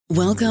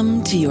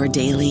Welcome to your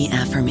daily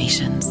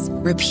affirmations.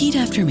 Repeat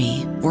after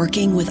me.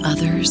 Working with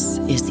others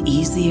is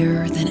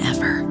easier than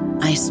ever.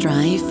 I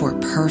strive for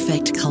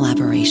perfect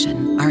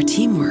collaboration. Our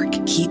teamwork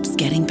keeps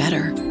getting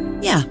better.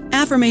 Yeah,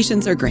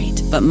 affirmations are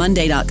great, but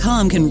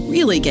Monday.com can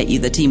really get you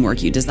the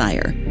teamwork you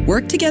desire.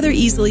 Work together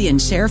easily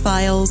and share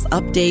files,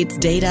 updates,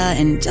 data,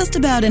 and just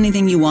about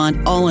anything you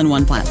want all in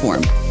one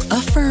platform.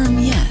 Affirm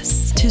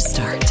yes to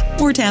start,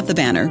 or tap the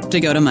banner to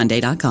go to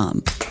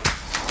Monday.com.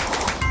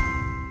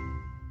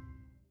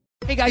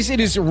 Hey guys, it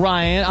is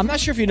Ryan. I'm not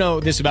sure if you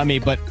know this about me,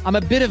 but I'm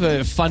a bit of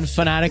a fun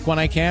fanatic when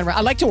I can. I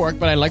like to work,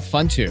 but I like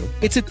fun too.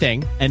 It's a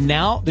thing. And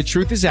now the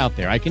truth is out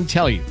there. I can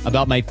tell you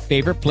about my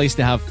favorite place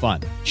to have fun.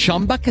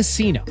 Chumba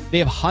Casino. They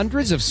have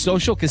hundreds of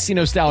social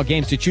casino style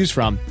games to choose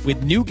from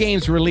with new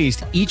games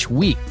released each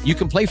week. You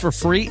can play for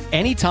free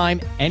anytime,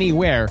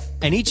 anywhere.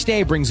 And each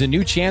day brings a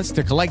new chance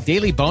to collect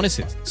daily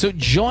bonuses. So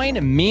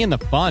join me in the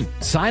fun.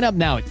 Sign up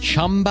now at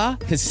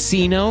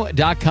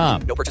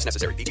ChumbaCasino.com. No purchase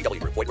necessary. VGW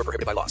Group. Void where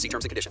prohibited by law. See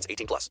terms and conditions.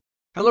 18+.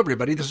 Hello,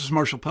 everybody. This is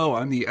Marshall Poe.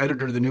 I'm the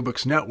editor of the New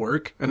Books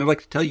Network, and I'd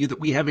like to tell you that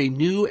we have a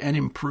new and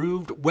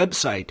improved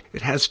website.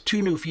 It has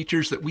two new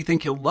features that we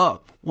think you'll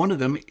love. One of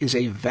them is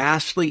a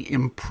vastly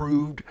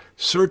improved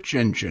search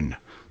engine,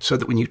 so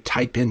that when you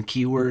type in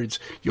keywords,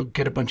 you'll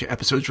get a bunch of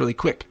episodes really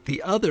quick.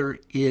 The other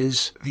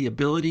is the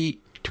ability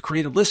to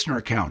create a listener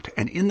account.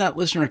 And in that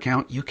listener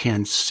account, you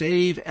can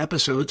save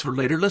episodes for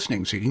later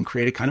listening. So you can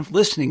create a kind of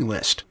listening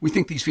list. We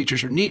think these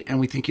features are neat and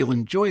we think you'll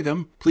enjoy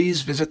them.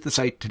 Please visit the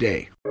site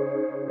today.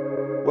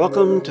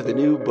 Welcome to the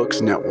New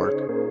Books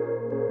Network.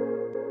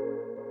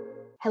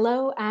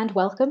 Hello and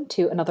welcome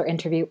to another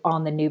interview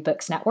on the New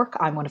Books Network.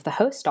 I'm one of the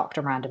hosts,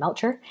 Dr. Miranda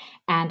Melcher,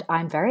 and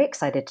I'm very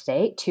excited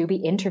today to be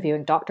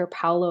interviewing Dr.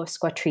 Paolo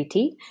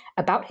Squatriti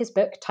about his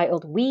book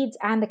titled Weeds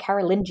and the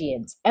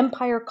Carolingians,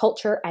 Empire,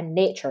 Culture and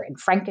Nature in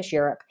Frankish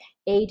Europe,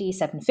 AD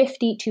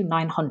 750 to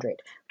 900,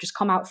 which has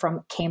come out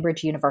from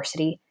Cambridge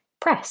University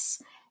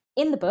Press.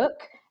 In the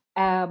book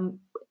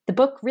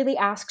really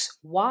asks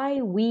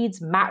why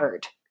weeds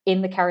mattered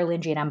in the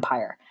Carolingian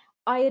Empire.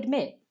 I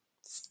admit,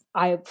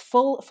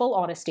 full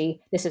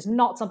honesty, this is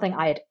not something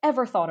I had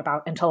ever thought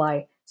about until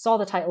I saw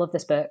the title of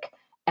this book,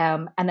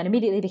 and then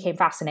immediately became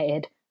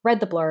fascinated, read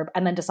the blurb,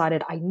 and then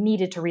decided I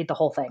needed to read the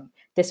whole thing.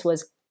 This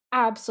was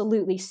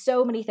absolutely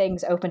so many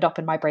things opened up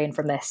in my brain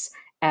from this.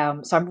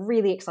 So I'm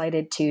really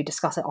excited to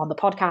discuss it on the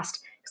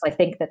podcast, because I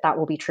think that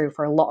will be true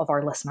for a lot of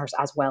our listeners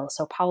as well.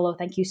 So Paolo,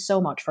 thank you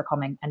so much for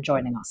coming and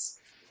joining us.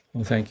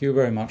 Well, thank you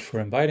very much for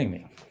inviting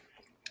me.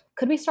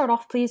 Could we start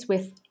off, please,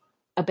 with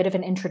a bit of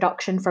an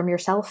introduction from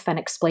yourself and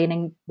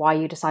explaining why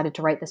you decided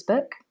to write this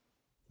book?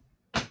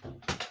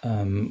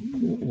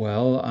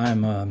 Well,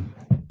 I'm a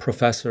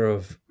professor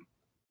of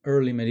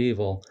early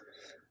medieval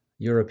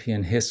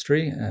European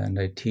history, and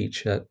I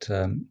teach at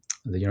the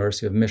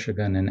University of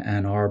Michigan in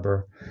Ann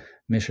Arbor,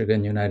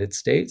 Michigan, United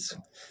States.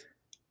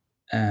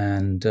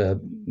 And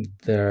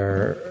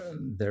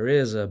there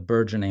is a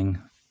burgeoning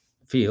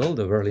field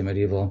of early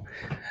medieval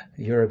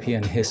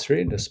European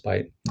history,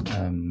 despite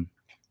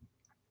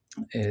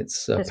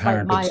its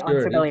apparent my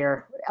obscurity.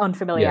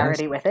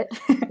 unfamiliarity with it.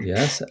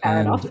 Yes,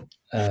 and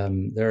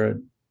there are,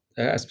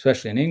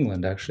 especially in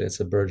England, actually, it's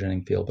a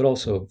burgeoning field, but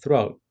also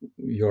throughout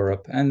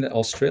Europe, and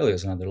Australia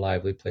is another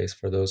lively place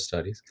for those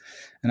studies.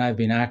 And I've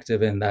been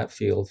active in that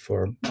field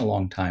for a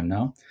long time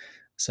now,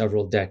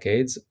 several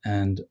decades,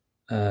 and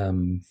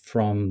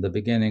from the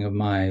beginning of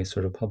my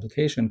sort of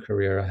publication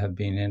career, I have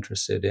been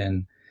interested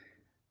in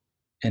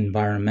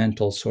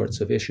environmental sorts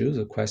of issues,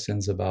 of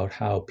questions about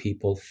how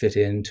people fit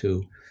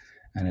into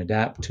and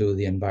adapt to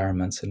the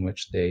environments in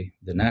which the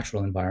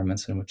natural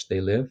environments in which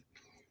they live.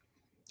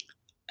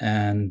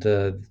 And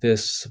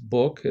this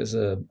book is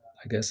I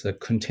guess a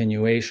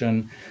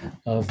continuation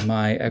of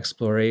my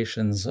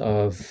explorations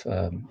of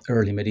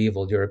early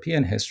medieval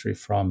European history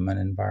from an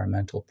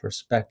environmental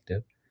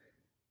perspective.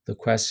 The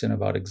question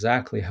about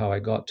exactly how I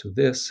got to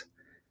this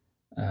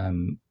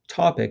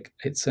topic,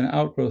 it's an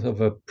outgrowth of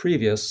a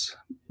previous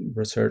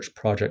research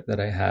project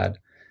that I had.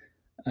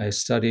 I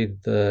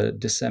studied the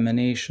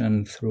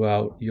dissemination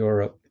throughout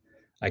Europe,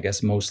 I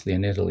guess mostly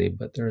in Italy,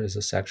 but there is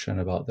a section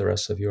about the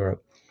rest of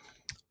Europe,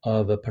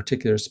 of a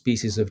particular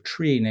species of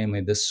tree,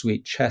 namely the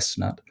sweet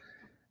chestnut,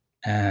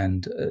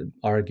 and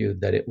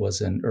argued that it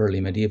was an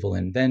early medieval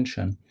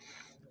invention,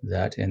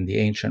 that in the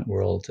ancient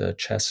world,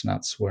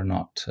 chestnuts were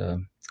not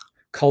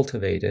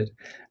cultivated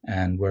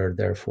and were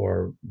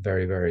therefore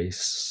very, very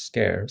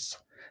scarce.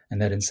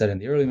 And that instead in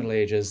the early Middle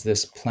Ages,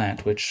 this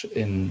plant, which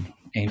in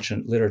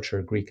ancient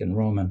literature, Greek and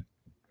Roman,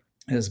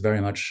 is very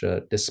much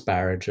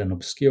disparaged and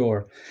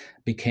obscure,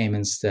 became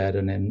instead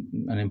an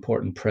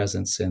important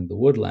presence in the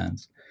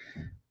woodlands.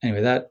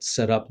 Anyway, that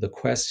set up the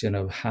question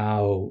of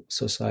how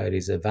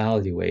societies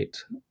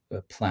evaluate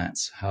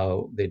plants,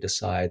 how they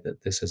decide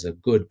that this is a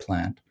good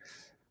plant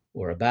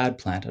or a bad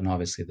plant, and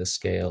obviously the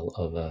scale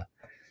of a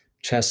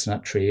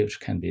chestnut tree, which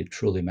can be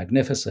truly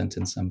magnificent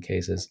in some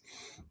cases,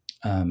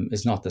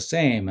 is not the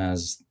same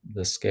as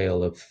the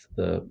scale of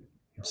the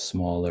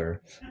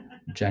smaller,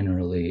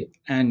 generally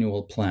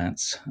annual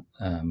plants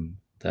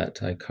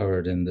that I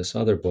covered in this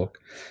other book,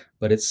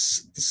 but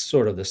it's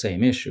sort of the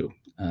same issue,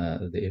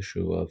 the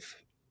issue of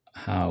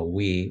how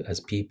we as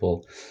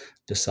people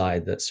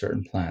decide that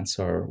certain plants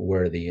are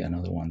worthy and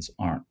other ones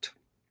aren't.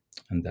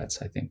 And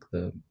that's, I think,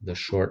 the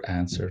short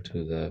answer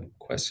to the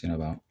question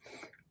about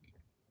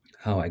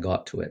how I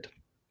got to it.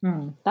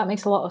 That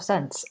makes a lot of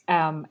sense,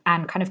 and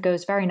kind of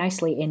goes very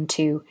nicely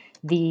into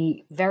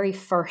the very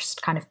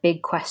first kind of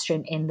big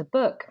question in the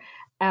book,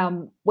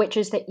 which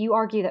is that you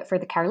argue that for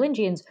the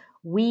Carolingians,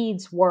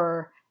 weeds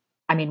were,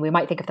 I mean, we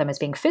might think of them as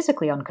being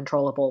physically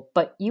uncontrollable,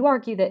 but you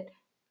argue that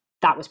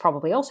that was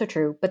probably also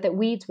true, but that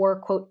weeds were,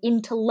 quote,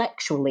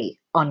 intellectually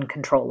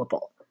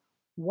uncontrollable.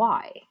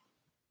 Why?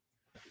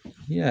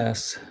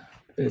 Yes,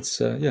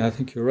 it's I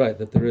think you're right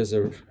that there is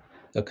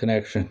a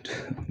connection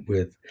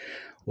with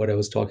what I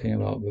was talking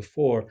about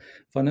before.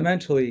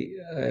 Fundamentally,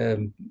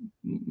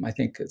 I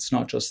think it's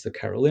not just the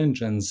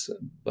Carolingians,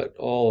 but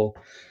all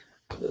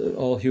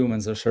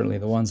humans, are certainly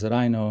the ones that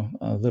I know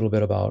a little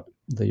bit about,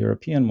 the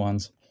European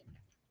ones,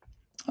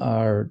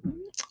 are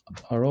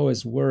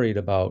always worried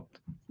about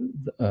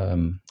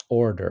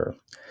order,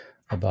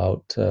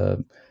 about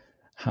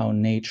how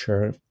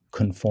nature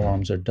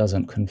conforms or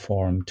doesn't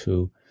conform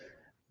to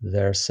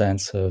their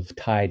sense of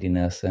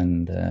tidiness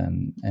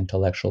and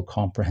intellectual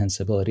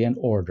comprehensibility and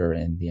order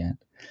in the end.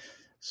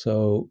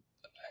 So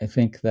I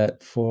think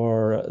that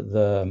for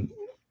the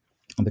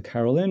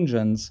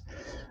Carolingians,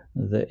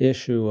 the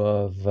issue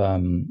of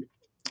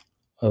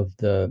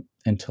the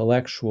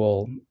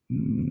intellectual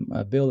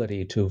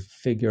ability to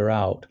figure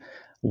out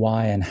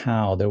why and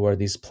how there were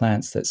these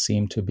plants that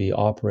seemed to be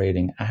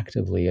operating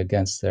actively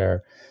against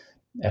their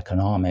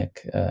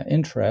economic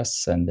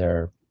interests, and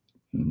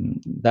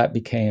that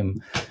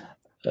became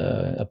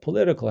a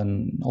political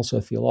and also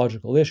a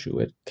theological issue.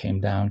 It came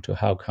down to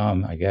how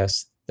come, I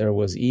guess, there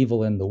was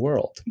evil in the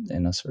world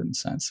in a certain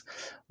sense.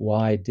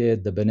 Why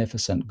did the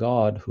beneficent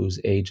God, whose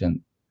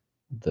agent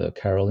the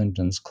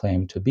Carolingians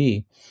claimed to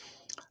be,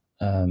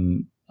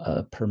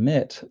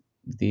 permit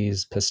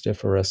these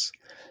pestiferous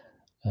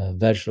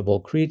vegetable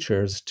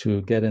creatures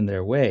to get in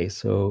their way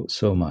so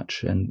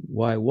much? And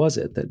why was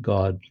it that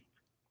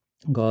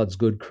God's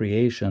good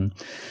creation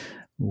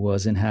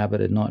was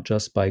inhabited not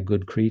just by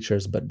good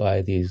creatures, but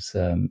by these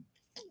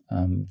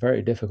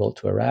very difficult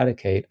to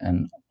eradicate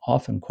and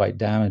often quite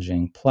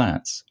damaging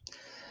plants?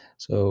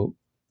 So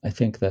I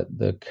think that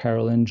the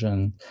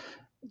Carolingian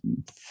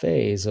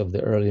phase of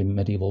the early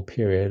medieval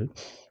period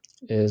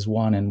is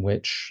one in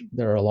which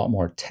there are a lot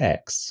more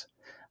texts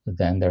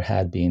than there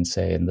had been,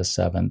 say, in the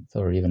 7th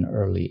or even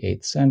early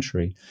 8th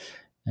century.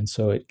 And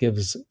so it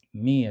gives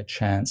me a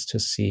chance to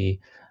see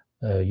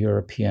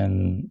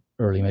European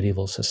early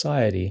medieval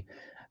society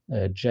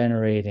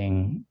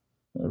generating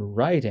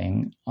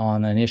writing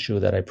on an issue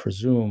that I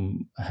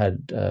presume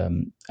had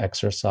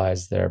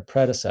exercised their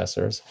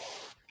predecessors,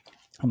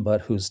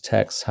 but whose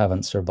texts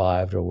haven't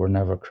survived or were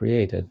never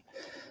created.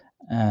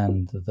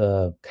 And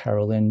the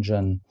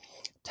Carolingian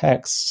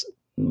texts,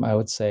 I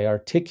would say,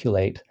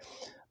 articulate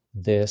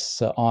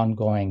this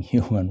ongoing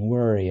human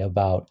worry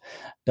about,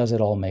 does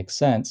it all make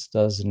sense?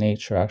 Does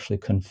nature actually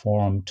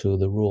conform to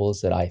the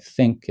rules that I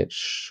think it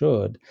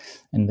should?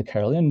 In the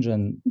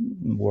Carolingian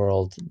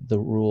world, the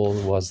rule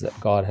was that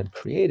God had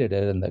created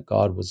it and that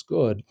God was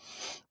good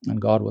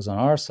and God was on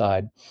our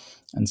side.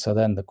 And so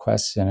then the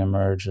question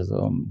emerges,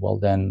 well,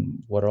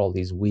 then what are all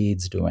these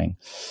weeds doing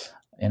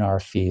in our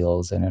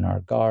fields and in our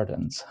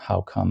gardens?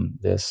 How come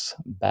this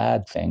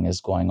bad thing is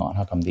going on?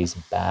 How come these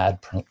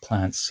bad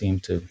plants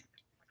seem to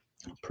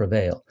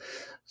prevail?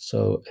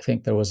 So I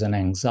think there was an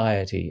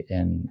anxiety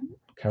in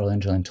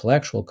Carolingian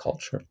intellectual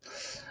culture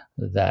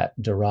that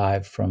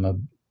derived from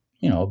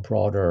a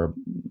broader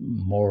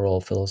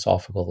moral,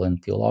 philosophical,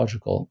 and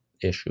theological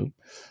issue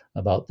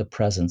about the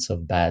presence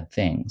of bad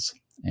things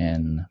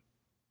in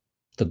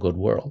the good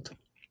world.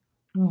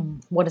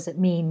 What does it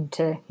mean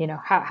to,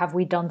 have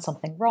we done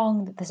something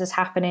wrong that this is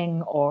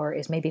happening, or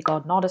is maybe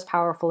God not as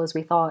powerful as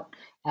we thought?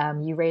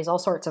 You raise all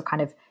sorts of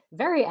kind of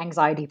very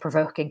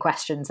anxiety-provoking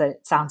questions that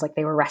it sounds like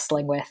they were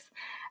wrestling with.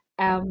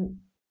 And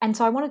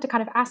so I wanted to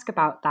kind of ask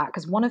about that,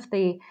 because one of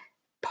the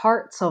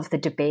parts of the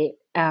debate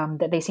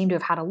that they seem to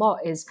have had a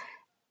lot is,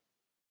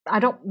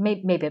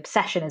 maybe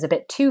obsession is a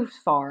bit too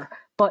far,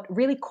 but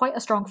really quite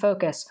a strong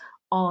focus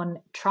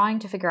on trying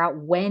to figure out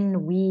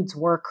when weeds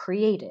were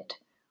created.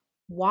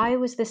 Why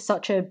was this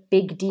such a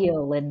big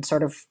deal in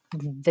sort of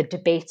the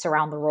debates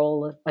around the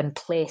role and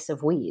place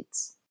of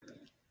weeds?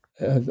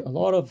 A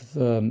lot of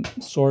the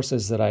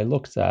sources that I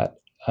looked at,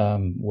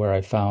 where I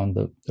found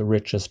the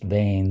richest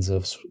veins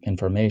of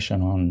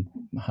information on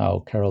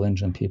how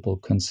Carolingian people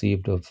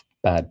conceived of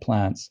bad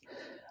plants,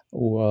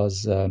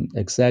 was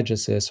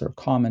exegesis or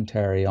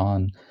commentary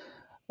on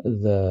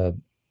the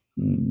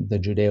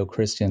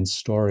Judeo-Christian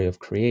story of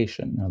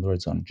creation. In other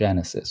words, on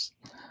Genesis,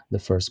 the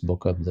first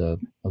book of the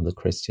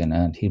Christian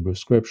and Hebrew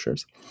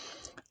scriptures.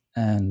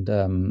 And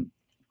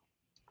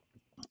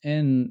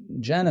in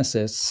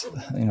Genesis,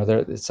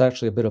 it's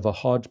actually a bit of a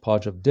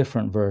hodgepodge of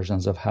different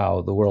versions of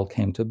how the world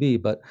came to be.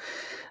 But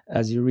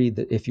as you read,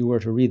 if you were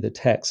to read the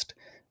text,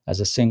 as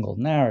a single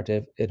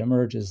narrative, it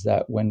emerges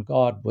that when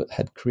God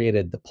had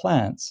created the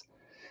plants,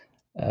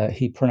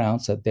 he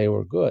pronounced that they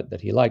were good,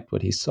 that he liked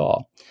what he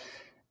saw.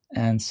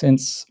 And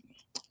since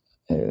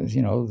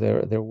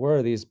there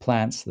were these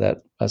plants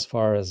that, as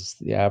far as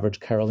the average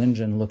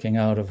Carolingian looking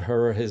out of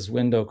her or his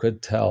window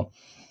could tell,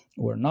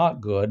 were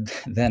not good,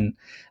 then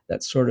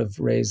that sort of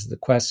raised the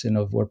question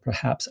of, where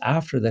perhaps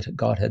after that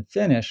God had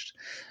finished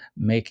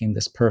making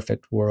this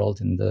perfect world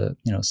in the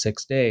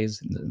 6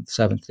 days, in the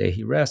seventh day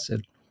he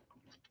rested,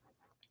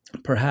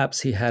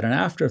 perhaps he had an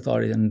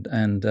afterthought,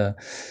 and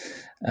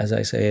as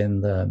I say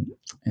in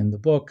the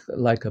book,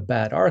 like a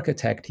bad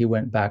architect, he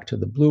went back to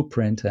the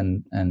blueprint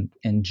and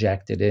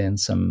injected in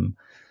some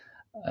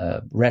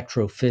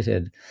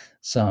retrofitted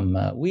some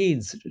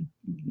weeds,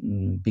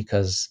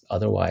 because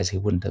otherwise he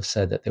wouldn't have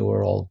said that they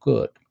were all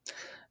good.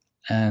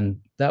 And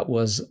that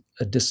was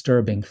a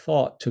disturbing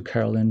thought to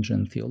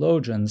Carolingian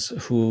theologians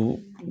who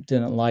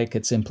didn't like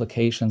its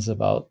implications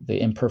about the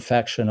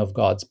imperfection of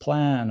God's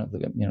plan.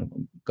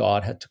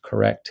 God had to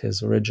correct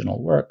his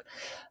original work.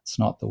 It's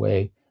not the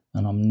way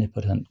an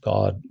omnipotent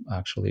God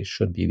actually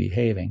should be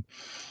behaving.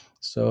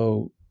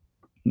 So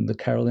the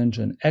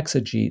Carolingian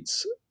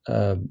exegetes,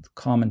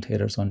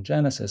 commentators on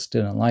Genesis,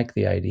 didn't like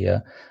the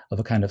idea of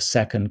a kind of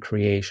second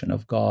creation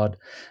of God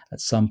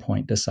at some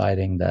point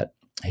deciding that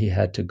he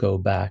had to go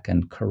back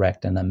and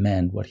correct and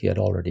amend what he had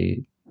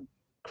already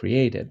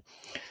created.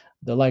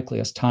 The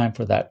likeliest time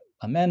for that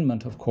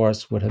amendment, of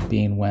course, would have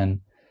been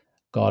when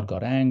God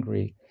got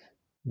angry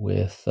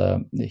with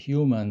the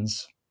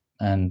humans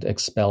and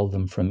expelled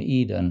them from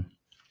Eden,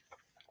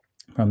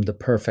 from the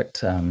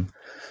perfect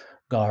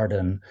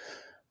garden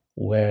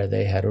where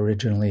they had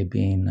originally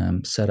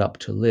been set up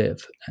to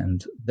live.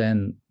 And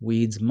then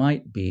weeds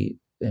might be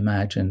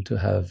imagined to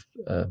have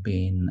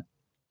been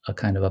a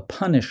kind of a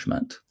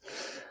punishment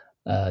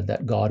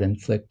that God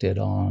inflicted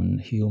on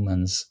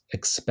humans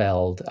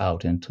expelled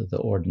out into the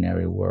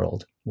ordinary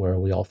world where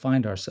we all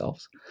find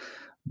ourselves.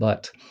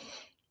 But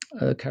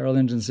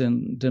Carolingians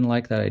didn't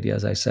like that idea,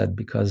 as I said,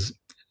 because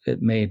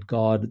it made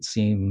God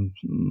seem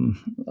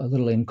a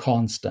little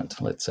inconstant,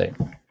 let's say.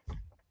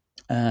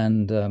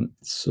 And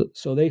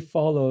so they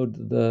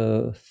followed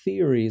the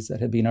theories that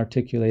had been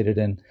articulated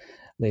in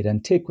late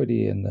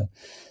antiquity,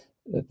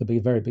 at the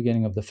very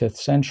beginning of the 5th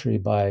century,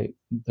 by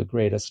the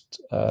greatest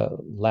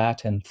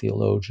Latin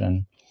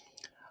theologian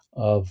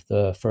of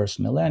the first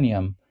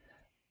millennium,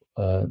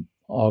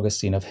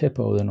 Augustine of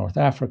Hippo, the North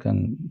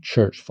African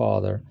church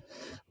father,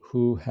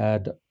 who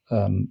had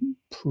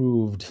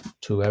proved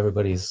to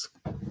everybody's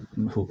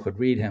who could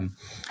read him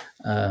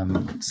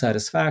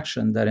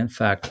satisfaction that in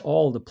fact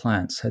all the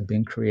plants had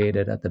been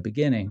created at the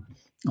beginning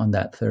on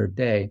that third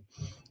day,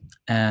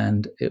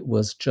 and it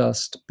was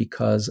just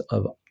because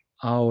of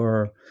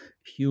our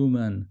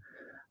human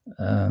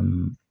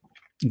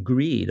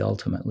greed,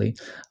 ultimately,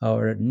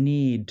 our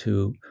need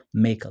to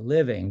make a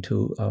living,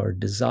 to our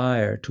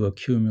desire to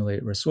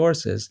accumulate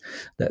resources,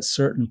 that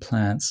certain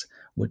plants,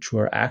 which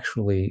were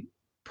actually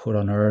put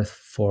on earth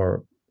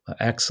for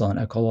excellent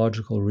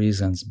ecological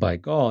reasons by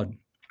God,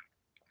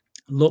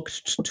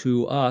 looked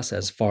to us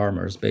as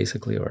farmers,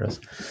 basically, or as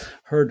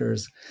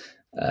herders,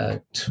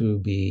 to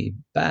be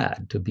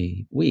bad, to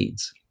be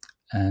weeds.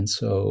 And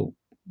so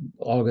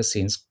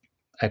Augustine's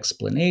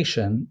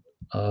explanation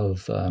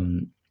of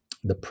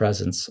the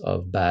presence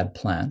of bad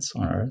plants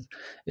on earth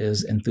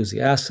is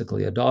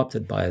enthusiastically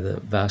adopted by the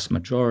vast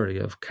majority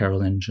of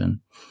Carolingian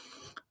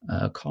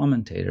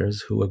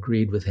commentators, who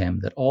agreed with him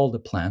that all the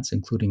plants,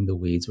 including the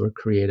weeds, were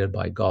created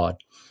by God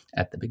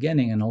at the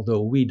beginning. And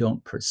although we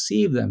don't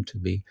perceive them to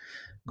be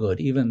good,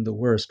 even the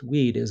worst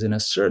weed is in a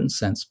certain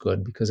sense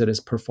good, because it is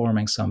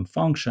performing some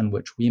function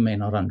which we may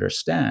not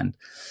understand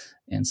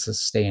in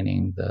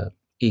sustaining the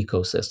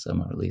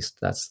ecosystem, or at least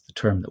that's the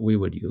term that we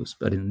would use,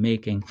 but in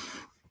making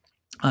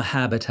a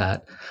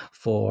habitat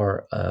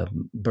for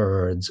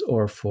birds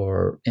or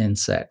for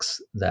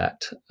insects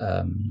that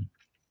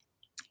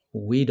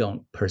we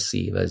don't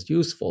perceive as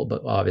useful.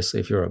 But obviously,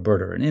 if you're a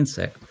bird or an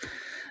insect,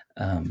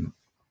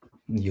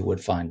 you would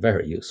find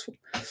very useful.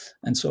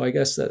 And so I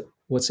guess that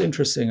what's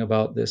interesting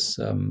about this,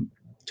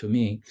 to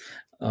me,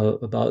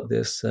 about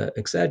this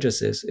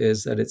exegesis,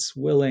 is that it's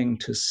willing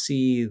to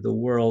see the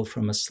world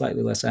from a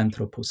slightly less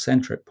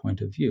anthropocentric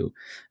point of view,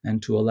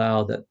 and to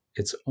allow that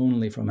it's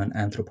only from an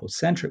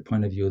anthropocentric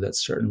point of view that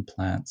certain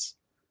plants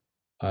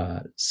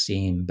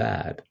seem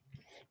bad.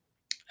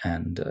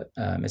 And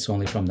it's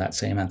only from that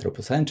same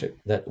anthropocentric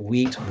that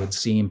wheat would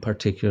seem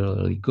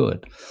particularly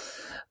good.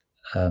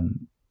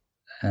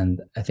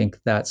 And I think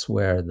that's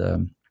where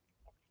the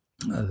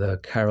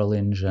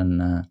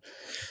Carolingian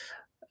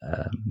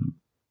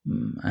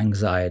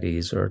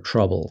anxieties or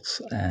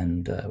troubles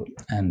and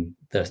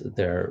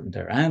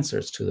their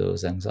answers to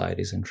those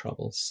anxieties and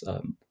troubles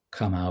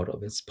come out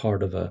of. It's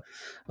part of a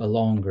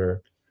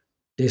longer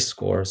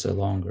discourse, a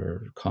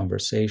longer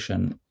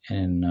conversation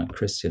in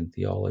Christian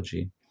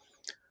theology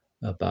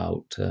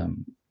about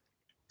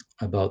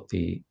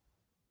the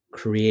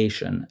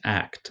creation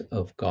act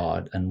of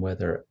God and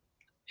whether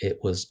it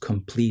was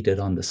completed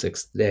on the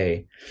sixth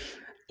day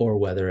or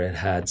whether it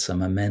had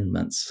some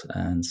amendments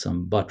and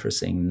some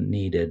buttressing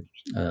needed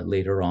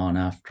later on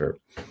after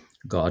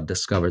God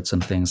discovered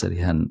some things that he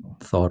hadn't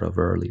thought of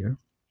earlier.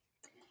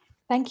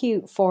 Thank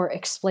you for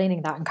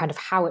explaining that and kind of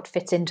how it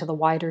fits into the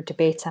wider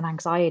debates and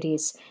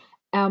anxieties.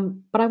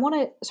 But I want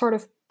to sort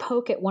of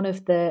poke at one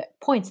of the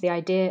points, the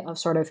idea of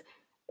sort of,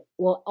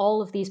 well,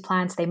 all of these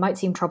plants, they might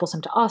seem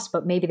troublesome to us,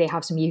 but maybe they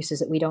have some uses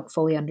that we don't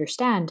fully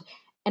understand.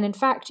 And in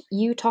fact,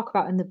 you talk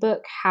about in the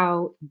book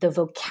how the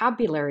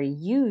vocabulary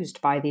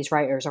used by these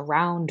writers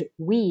around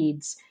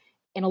weeds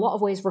in a lot of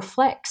ways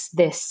reflects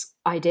this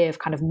idea of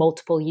kind of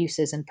multiple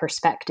uses and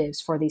perspectives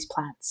for these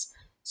plants.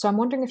 So I'm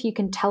wondering if you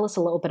can tell us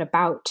a little bit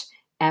about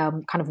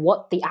kind of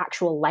what the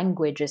actual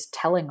language is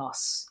telling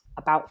us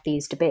about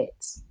these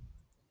debates.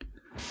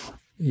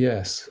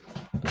 Yes.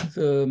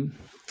 The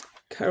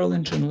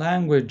Carolingian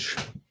language,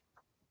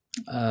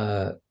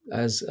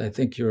 as I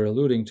think you're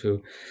alluding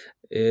to,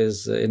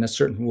 is in a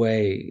certain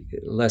way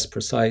less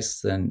precise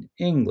than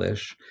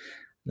English,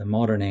 the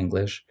modern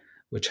English,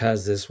 which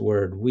has this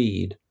word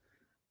weed,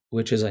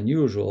 which is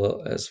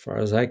unusual as far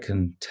as I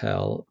can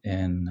tell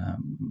in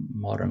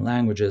modern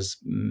languages.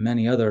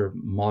 Many other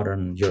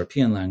modern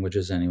European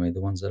languages, anyway,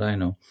 the ones that I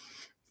know,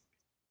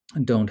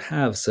 don't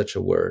have such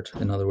a word.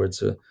 In other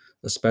words, a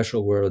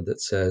special word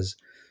that says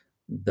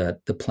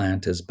that the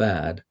plant is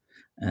bad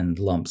and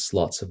lumps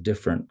lots of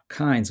different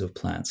kinds of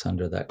plants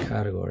under that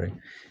category.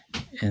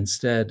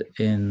 Instead,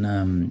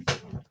 in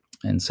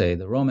say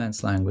the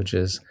Romance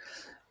languages,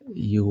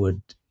 you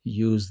would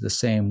use the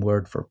same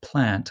word for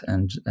plant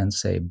and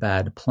say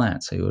bad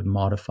plant. So you would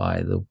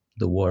modify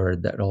the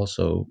word that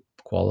also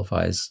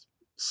qualifies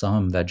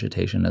some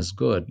vegetation as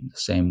good. The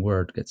same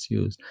word gets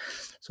used.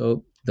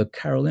 So the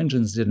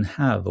Carolingians didn't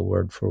have a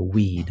word for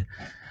weed.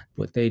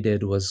 What they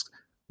did was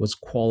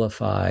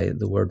qualify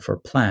the word for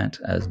plant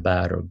as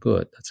bad or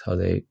good. That's how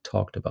they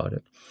talked about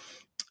it.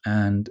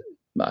 And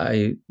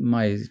my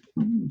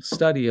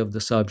study of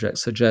the subject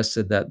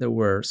suggested that there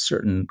were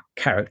certain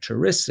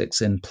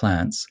characteristics in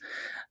plants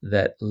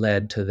that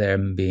led to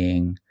them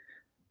being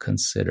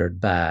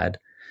considered bad.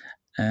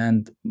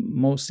 And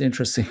most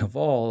interesting of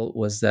all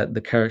was that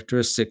the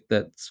characteristic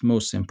that's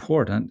most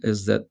important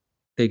is that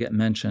they get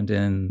mentioned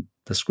in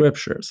the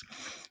scriptures.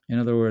 In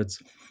other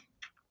words,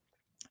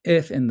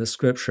 if in the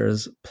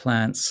scriptures a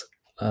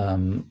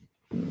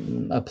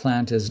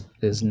plant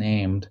is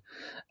named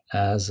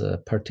as a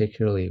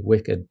particularly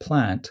wicked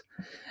plant,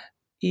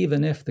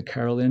 even if the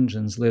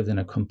Carolingians lived in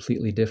a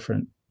completely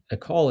different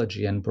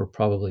ecology and were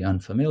probably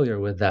unfamiliar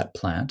with that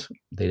plant,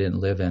 they didn't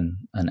live in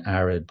an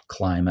arid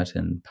climate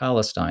in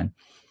Palestine,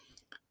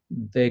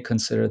 they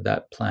considered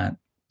that plant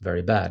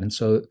very bad. And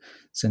so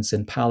since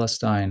in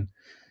Palestine,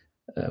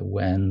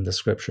 when the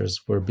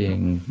scriptures were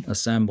being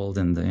assembled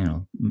in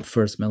the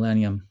first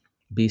millennium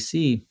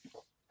BC,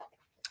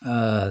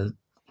 a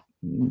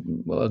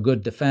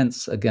good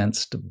defense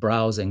against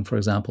browsing, for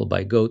example,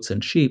 by goats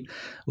and sheep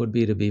would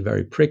be to be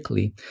very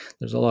prickly.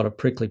 There's a lot of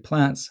prickly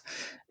plants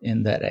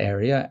in that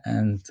area,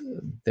 and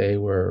they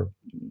were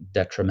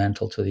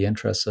detrimental to the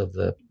interests of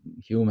the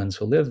humans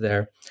who live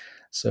there.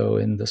 So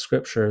in the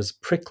scriptures,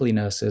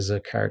 prickliness is a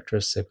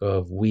characteristic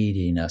of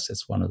weediness.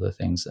 It's one of the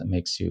things that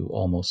makes you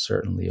almost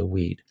certainly a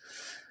weed.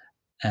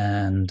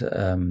 And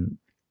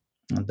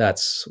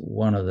that's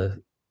one of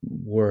the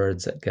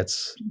words that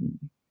gets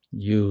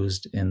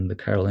used in the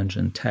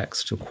Carolingian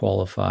text to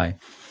qualify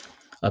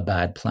a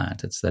bad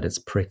plant. It's that it's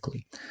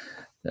prickly.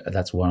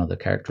 That's one of the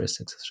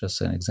characteristics. It's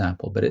just an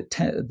example. But it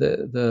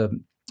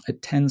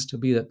tends to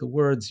be that the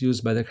words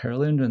used by the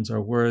Carolingians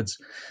are words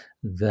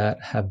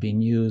that have been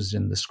used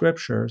in the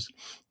scriptures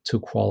to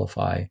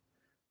qualify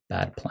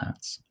bad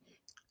plants.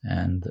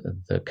 And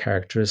the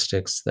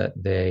characteristics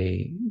that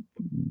they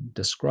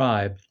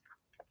describe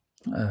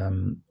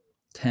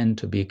tend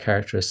to be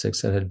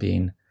characteristics that had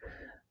been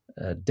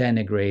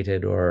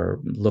denigrated or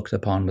looked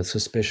upon with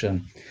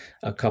suspicion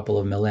a couple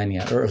of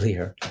millennia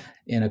earlier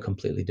in a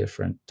completely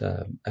different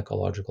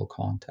ecological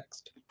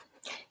context.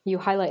 You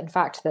highlight, in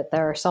fact, that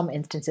there are some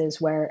instances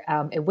where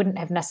it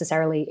wasn't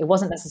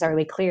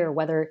necessarily clear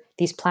whether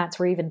these plants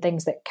were even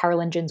things that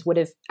Carolingians would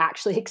have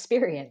actually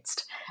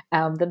experienced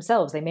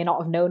themselves. They may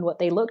not have known what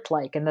they looked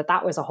like, and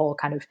that was a whole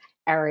kind of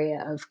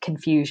area of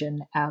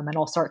confusion, and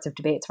all sorts of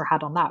debates were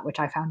had on that, which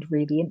I found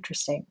really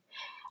interesting.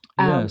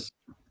 Yes.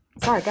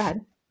 Sorry, go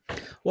ahead.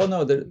 Well,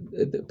 no,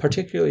 the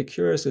particularly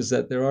curious is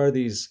that there are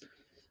these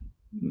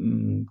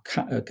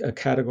a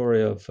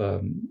category of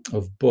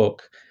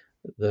book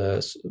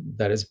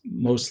that is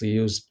mostly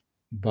used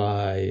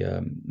by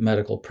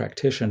medical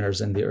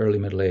practitioners in the early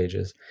Middle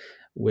Ages,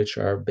 which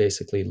are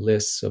basically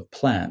lists of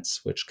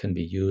plants which can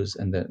be used,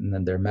 and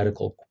then their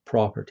medical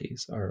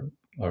properties are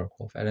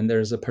qualified. And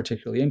there's a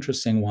particularly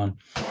interesting one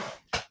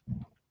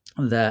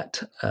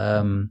that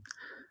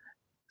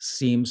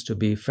seems to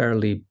be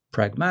fairly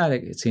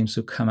pragmatic. It seems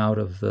to come out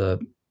of the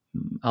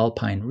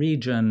Alpine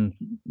region,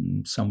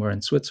 somewhere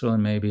in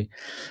Switzerland maybe,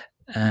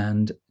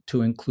 and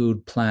to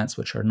include plants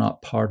which are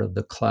not part of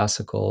the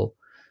classical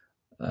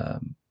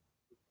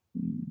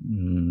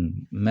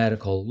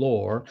medical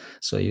lore.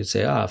 So you'd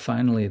say,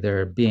 finally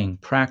they're being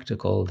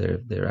practical.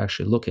 They're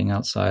actually looking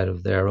outside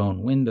of their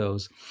own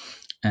windows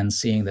and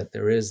seeing that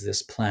there is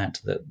this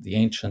plant that the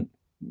ancient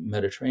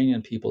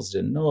Mediterranean peoples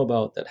didn't know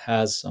about that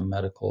has some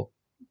medical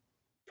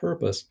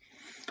purpose.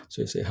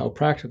 So you say, how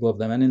practical of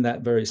them. And in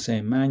that very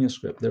same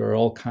manuscript, there are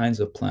all kinds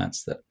of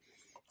plants that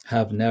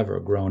have never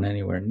grown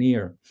anywhere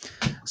near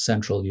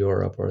Central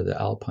Europe or the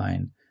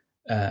Alpine,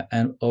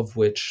 and of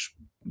which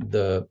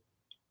the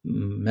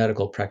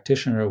medical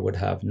practitioner would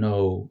have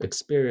no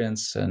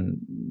experience and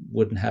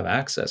wouldn't have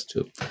access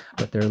to,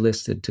 but they're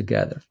listed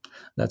together.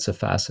 That's a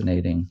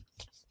fascinating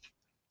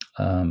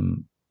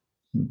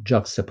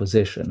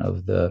juxtaposition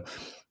of the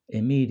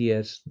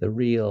immediate, the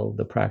real,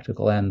 the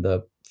practical, and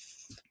the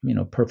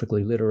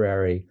perfectly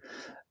literary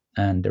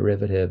and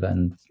derivative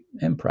and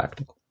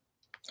impractical.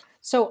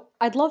 So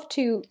I'd love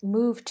to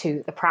move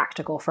to the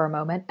practical for a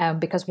moment,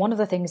 because one of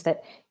the things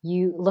that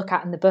you look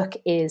at in the book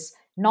is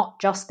not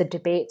just the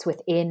debates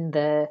within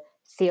the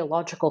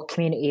theological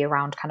community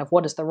around kind of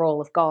what is the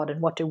role of God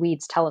and what do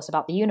weeds tell us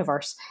about the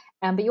universe,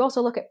 but you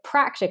also look at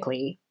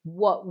practically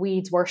what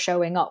weeds were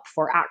showing up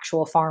for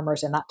actual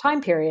farmers in that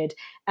time period,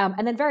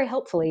 and then very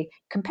helpfully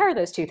compare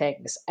those two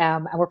things.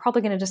 And we're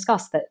probably going to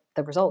discuss that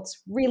the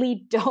results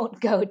really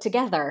don't go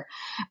together.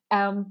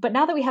 But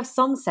now that we have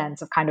some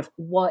sense of kind of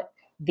what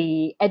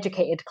the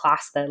educated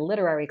class, the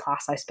literary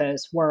class, I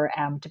suppose, were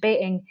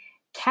debating,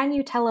 can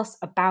you tell us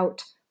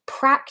about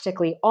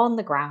practically on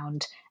the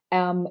ground,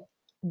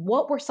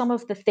 what were some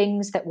of the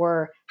things that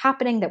were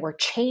happening, that were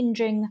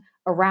changing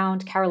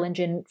around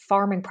Carolingian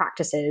farming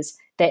practices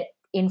that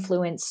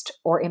influenced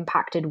or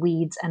impacted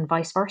weeds and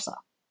vice versa?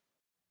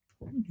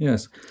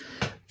 Yes.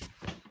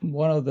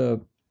 One of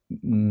the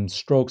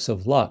strokes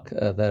of luck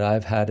that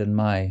I've had in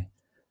my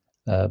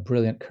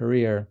brilliant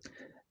career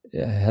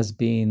has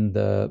been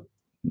the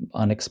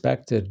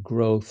unexpected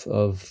growth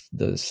of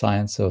the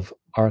science of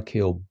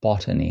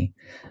archaeobotany,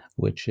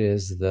 which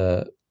is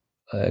the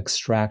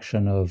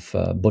extraction of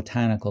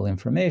botanical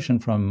information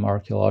from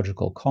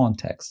archaeological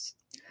contexts.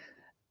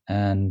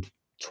 And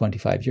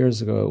 25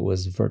 years ago, it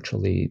was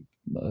virtually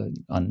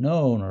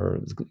unknown or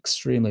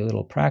extremely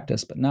little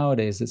practice. But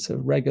nowadays, it's a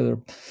regular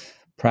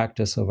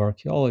practice of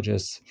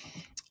archaeologists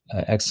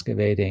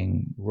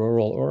excavating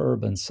rural or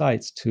urban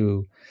sites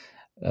to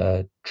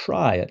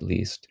try, at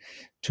least,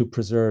 to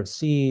preserve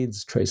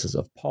seeds, traces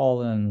of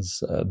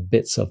pollens,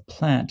 bits of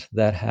plant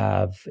that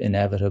have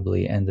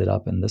inevitably ended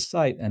up in the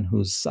site and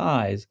whose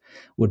size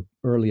would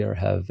earlier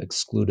have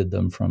excluded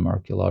them from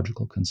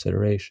archaeological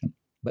consideration.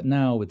 But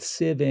now with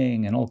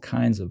sieving and all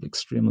kinds of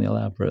extremely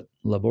elaborate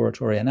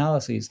laboratory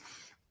analyses,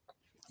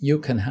 you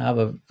can have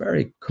a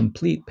very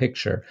complete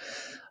picture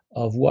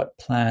of what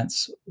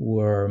plants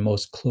were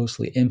most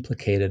closely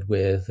implicated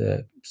with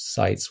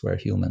sites where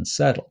humans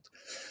settled.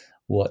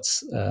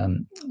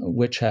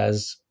 Which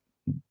has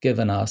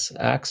given us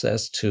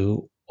access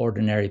to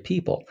ordinary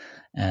people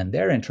and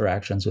their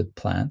interactions with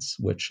plants,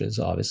 which is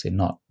obviously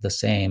not the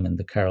same in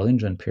the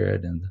Carolingian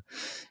period in the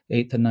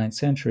 8th and 9th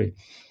century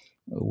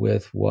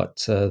with what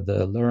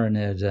the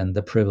learned and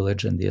the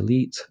privileged and the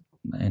elite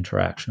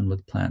interaction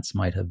with plants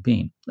might have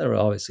been. There are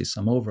obviously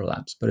some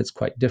overlaps, but it's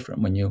quite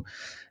different when you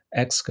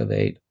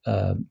excavate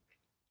a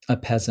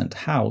peasant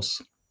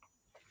house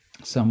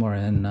somewhere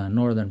in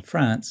northern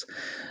France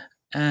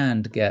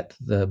and get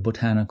the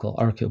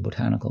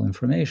archaeobotanical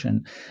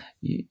information.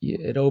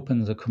 It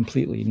opens a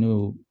completely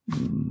new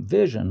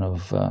vision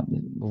of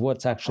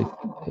what's actually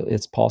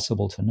it's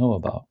possible to know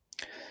about.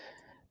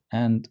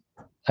 And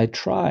I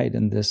tried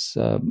in this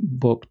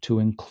book to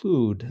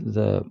include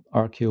the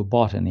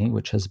archaeobotany,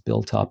 which has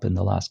built up in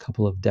the last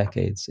couple of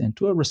decades,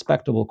 into a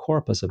respectable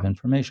corpus of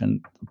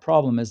information. The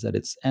problem is that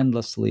it's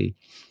endlessly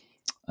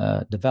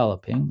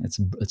developing.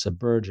 It's a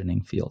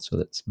burgeoning field, so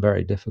it's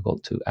very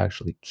difficult to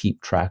actually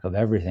keep track of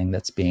everything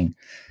that's being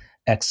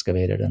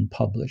excavated and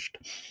published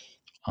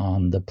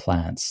on the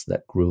plants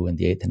that grew in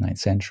the 8th and 9th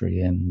century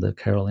in the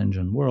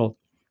Carolingian world.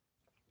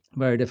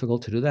 Very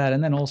difficult to do that.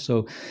 And then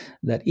also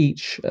that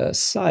each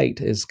site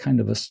is kind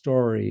of a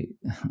story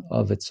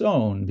of its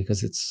own,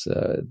 because it's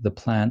the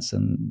plants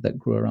that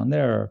grew around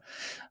there are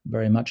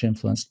very much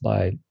influenced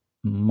by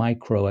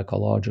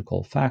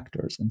microecological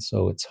factors. And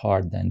so it's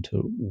hard then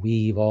to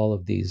weave all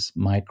of these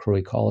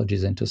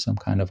microecologies into some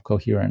kind of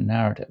coherent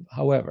narrative.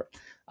 However,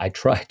 I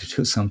tried to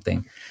do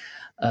something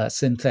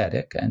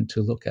synthetic and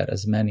to look at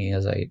as many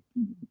as I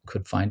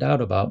could find out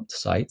about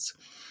sites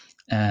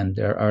and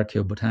their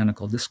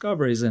archaeobotanical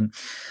discoveries. And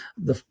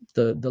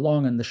the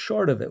long and the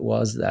short of it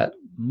was that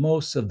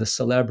most of the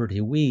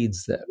celebrity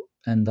weeds that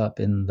end up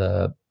in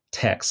the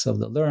texts of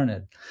the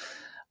learned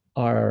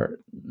are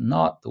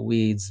not the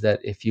weeds that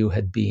if you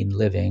had been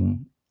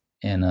living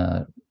in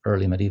an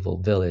early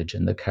medieval village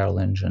in the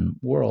Carolingian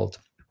world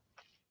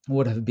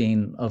would have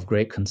been of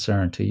great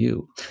concern to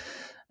you.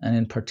 And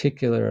in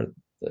particular,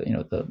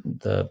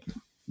 the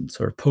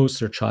sort of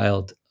poster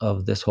child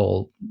of this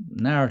whole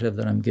narrative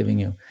that I'm giving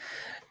you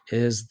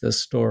is the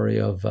story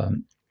of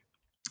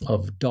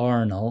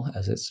Darnall,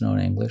 as it's known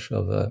in English,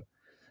 of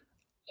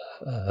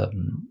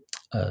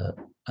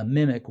a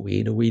mimic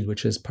weed, a weed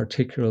which is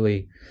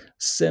particularly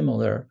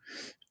similar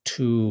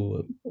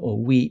to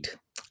wheat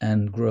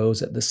and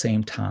grows at the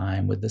same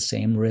time with the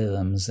same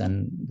rhythms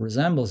and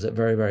resembles it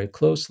very, very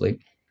closely,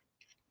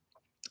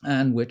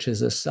 and which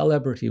is a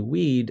celebrity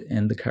weed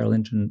in the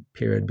Carolingian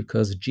period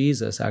because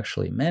Jesus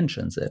actually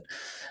mentions it.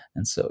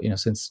 And so,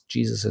 since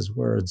Jesus's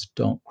words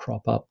don't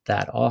crop up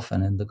that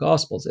often in the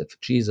Gospels, if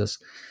Jesus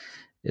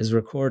is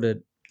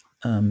recorded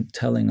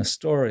telling a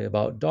story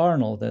about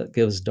darnel, that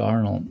gives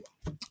darnel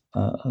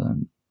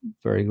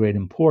very great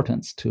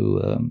importance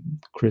to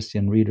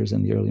Christian readers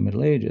in the early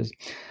Middle Ages.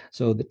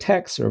 So the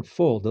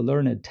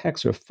learned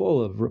texts are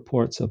full of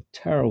reports of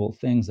terrible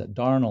things that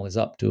darnel is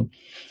up to.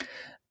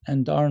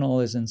 And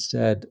darnel is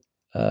instead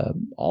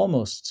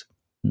almost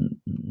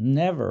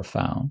never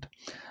found.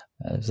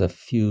 There's a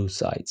few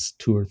sites,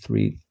 2 or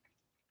 3,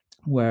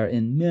 where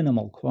in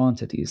minimal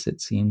quantities it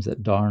seems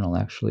that darnel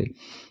actually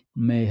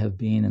may have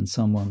been in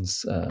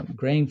someone's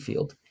grain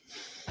field.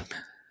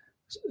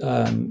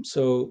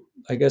 So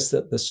I guess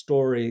that the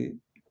story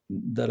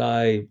that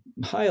I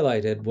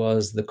highlighted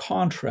was the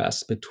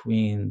contrast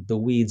between the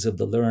weeds of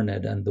the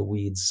learned and the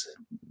weeds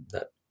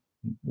that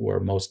were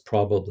most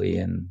probably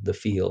in the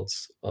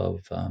fields of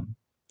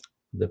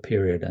the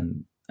period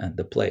and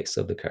the place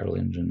of the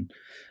Carolingian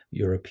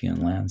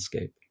European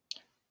landscape.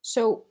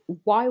 So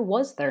why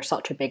was there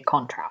such a big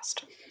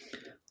contrast?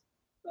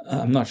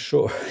 I'm not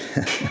sure.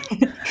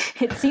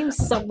 It seems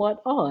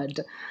somewhat odd.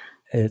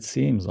 It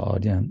seems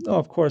odd, yeah. Oh,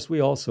 of course, we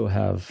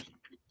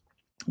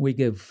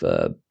give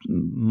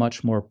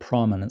much more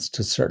prominence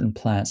to certain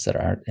plants that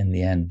are, in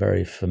the end,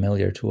 very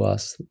familiar to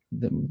us.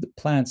 The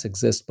plants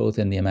exist both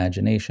in the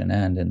imagination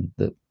and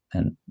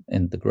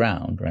in the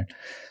ground, right?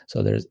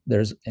 So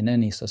there's in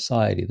any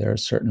society, there are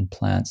certain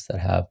plants that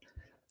have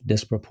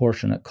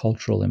disproportionate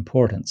cultural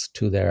importance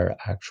to their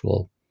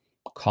actual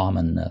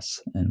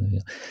commonness.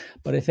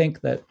 But I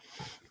think that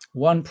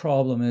one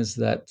problem is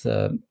that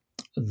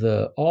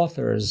the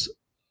authors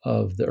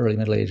of the early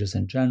Middle Ages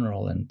in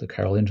general, and the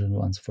Carolingian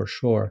ones for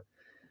sure,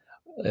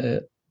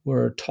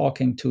 were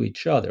talking to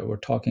each other, were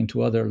talking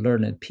to other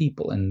learned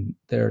people, and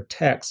their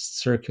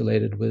texts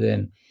circulated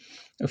within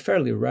a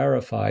fairly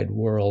rarefied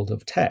world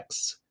of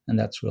texts. And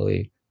that's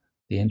really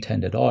the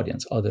intended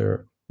audience,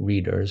 other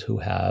readers who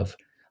have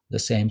the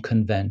same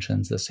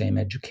conventions, the same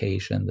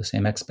education, the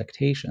same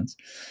expectations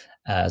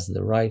as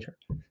the writer.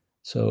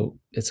 So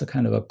it's a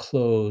kind of a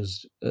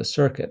closed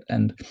circuit,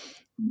 and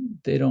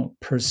they don't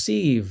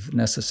perceive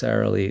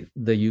necessarily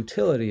the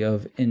utility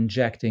of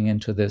injecting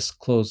into this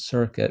closed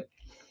circuit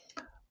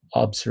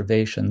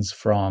observations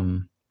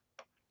from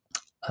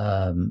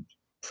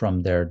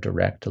their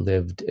direct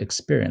lived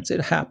experience. It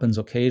happens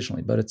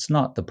occasionally, but it's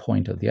not the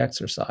point of the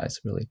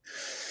exercise, really.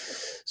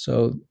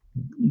 So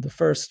the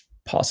first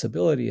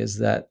possibility is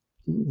that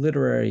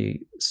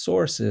literary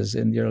sources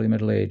in the early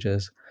Middle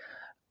Ages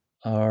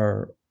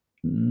are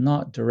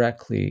not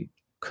directly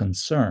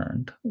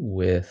concerned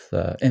with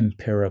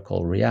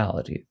empirical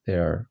reality.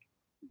 They're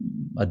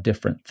a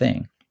different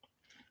thing,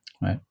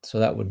 right? So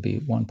that would be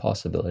one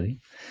possibility.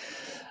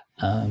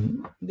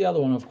 The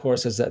other one, of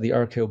course, is that the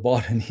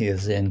archaeobotany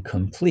is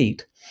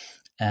incomplete,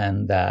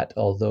 and that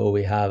although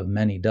we have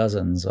many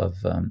dozens of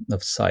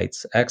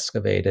sites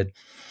excavated,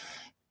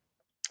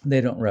 they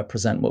don't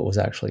represent what was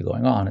actually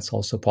going on. It's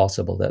also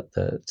possible that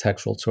the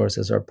textual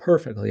sources are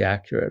perfectly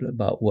accurate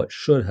about what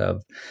should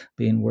have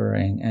been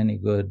worrying any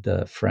good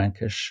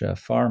Frankish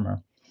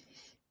farmer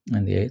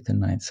in the 8th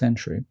and 9th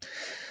century.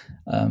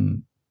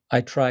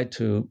 I tried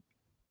to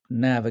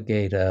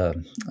navigate a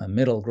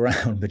middle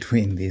ground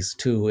between these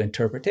two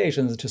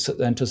interpretations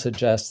and to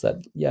suggest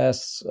that,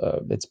 yes,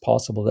 it's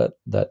possible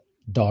that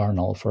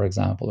darnel, for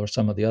example, or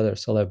some of the other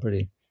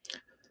celebrity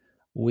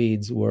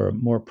weeds were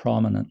more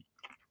prominent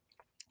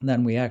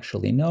than we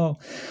actually know,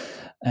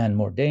 and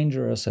more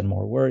dangerous and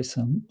more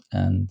worrisome.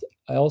 And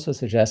I also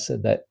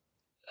suggested that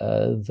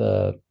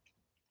the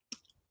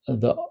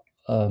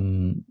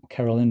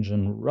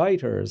Carolingian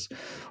writers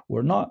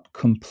were not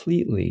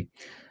completely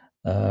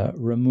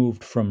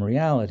removed from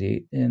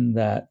reality, in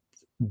that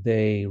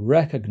they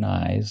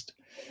recognized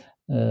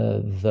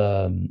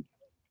the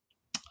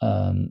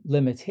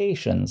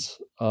limitations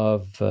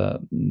of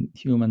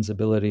humans'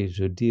 ability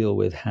to deal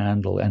with,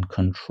 handle, and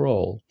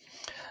control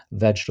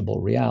vegetable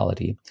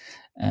reality,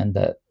 and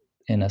that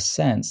in a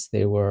sense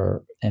they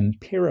were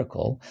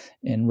empirical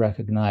in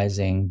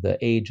recognizing the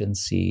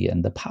agency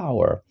and the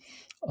power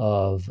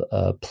of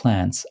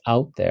plants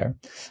out there,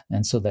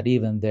 and so that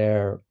even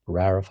their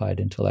rarefied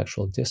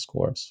intellectual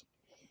discourse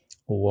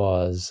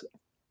was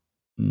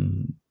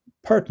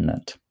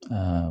pertinent,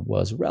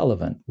 was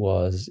relevant,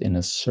 was in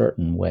a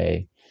certain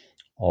way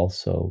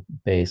also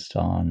based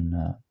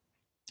on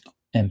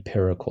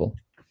empirical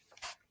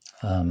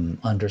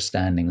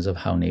understandings of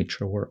how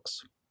nature works.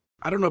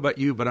 I don't know about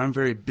you, but I'm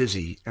very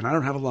busy and I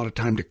don't have a lot of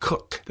time to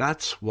cook.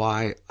 That's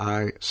why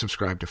I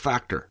subscribe to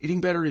Factor.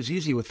 Eating better is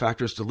easy with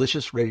Factor's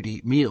delicious,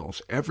 ready-to-eat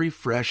meals. Every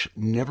fresh,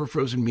 never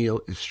frozen meal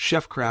is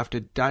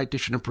chef-crafted,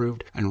 dietitian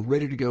approved, and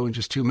ready to go in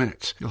just 2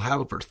 minutes. You'll have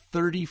over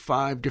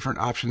 35 different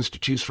options to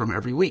choose from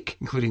every week,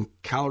 including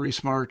Calorie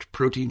Smart,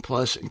 Protein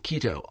Plus, and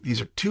Keto. These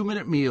are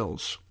 2-minute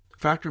meals.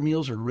 Factor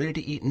meals are ready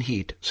to eat and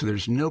heat, so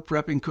there's no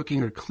prepping,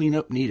 cooking, or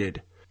cleanup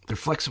needed. They're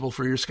flexible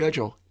for your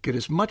schedule. Get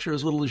as much or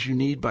as little as you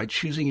need by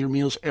choosing your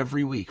meals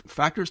every week.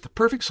 Factor is the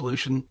perfect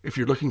solution if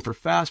you're looking for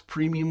fast,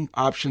 premium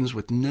options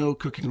with no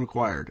cooking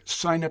required.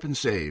 Sign up and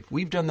save.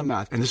 We've done the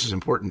math, and this is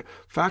important.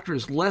 Factor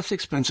is less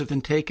expensive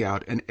than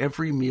takeout, and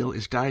every meal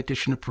is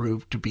dietitian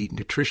approved to be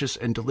nutritious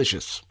and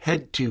delicious.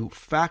 Head to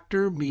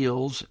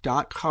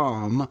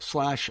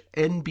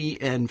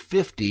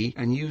factormeals.com/NBN50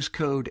 and use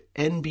code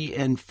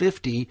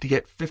NBN50 to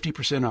get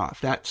 50%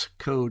 off. That's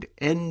code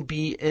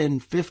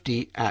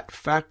NBN50 at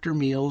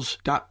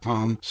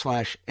factormeals.com/NBN50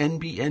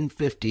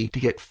 to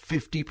get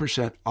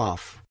 50%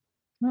 off.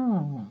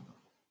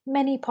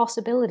 Many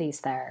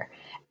possibilities there.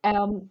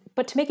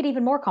 But to make it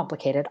even more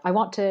complicated, I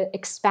want to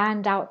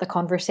expand out the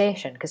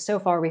conversation, because so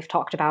far we've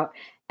talked about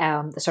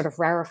the sort of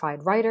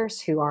rarefied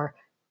writers who are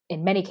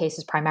in many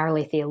cases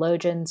primarily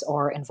theologians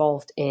or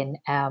involved in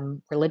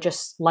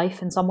religious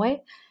life in some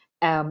way.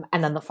 And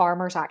then the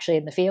farmers actually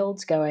in the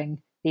fields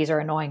going, these are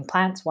annoying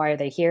plants, why are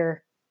they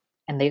here?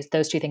 And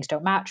those two things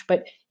don't match.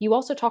 But you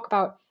also talk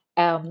about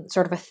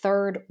sort of a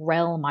third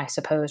realm, I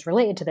suppose,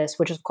 related to this,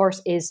 which of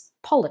course is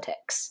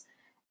politics.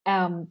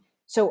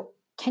 So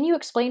can you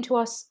explain to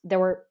us, there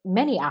were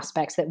many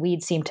aspects that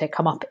we'd seem to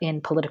come up in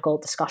political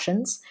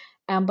discussions.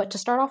 But to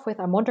start off with,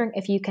 I'm wondering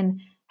if you can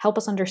help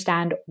us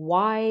understand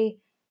why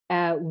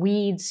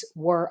weeds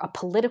were a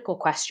political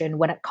question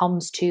when it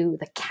comes to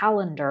the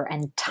calendar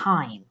and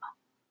time.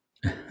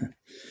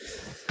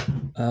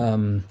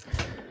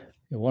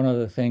 One of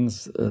the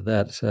things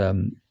that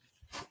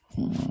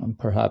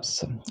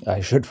perhaps I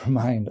should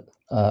remind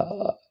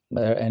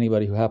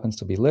anybody who happens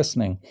to be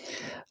listening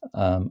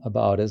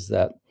about is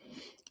that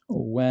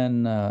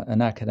when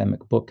an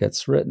academic book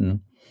gets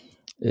written,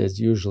 is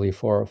usually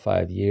 4 or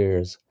 5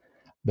 years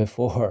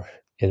before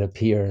it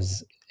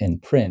appears in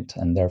print,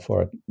 and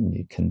therefore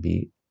it can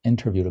be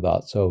interviewed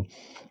about. So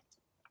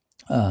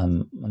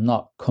I'm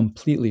not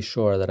completely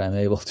sure that I'm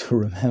able to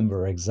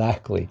remember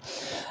exactly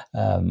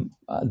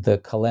the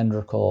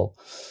calendrical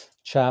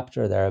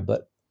chapter there,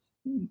 but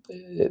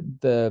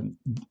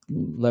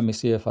let me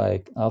see if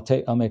I'll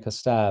make a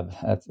stab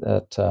at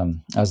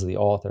as the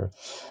author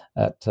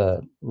at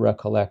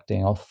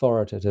recollecting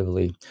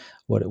authoritatively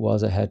what it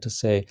was I had to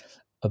say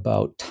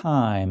about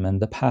time and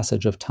the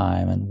passage of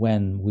time and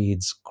when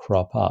weeds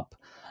crop up.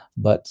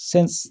 But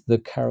since the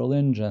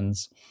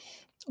Carolingians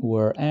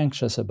were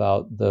anxious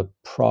about the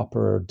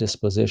proper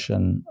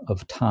disposition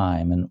of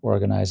time and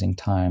organizing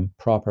time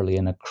properly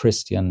in a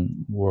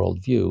Christian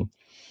worldview,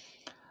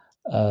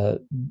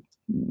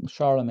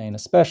 Charlemagne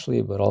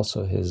especially, but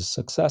also his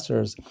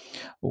successors,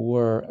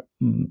 were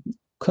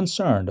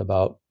concerned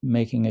about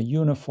making a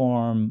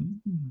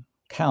uniform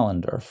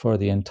calendar for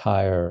the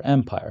entire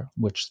empire,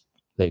 which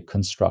they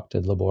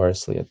constructed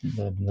laboriously in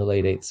the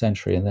late 8th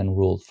century and then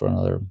ruled for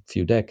another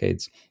few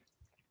decades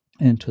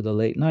into the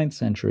late 9th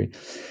century.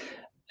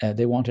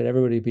 They wanted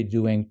everybody to be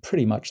doing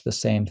pretty much the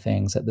same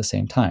things at the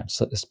same time,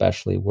 so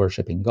especially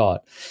worshiping God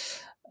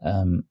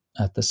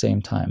at the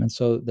same time. And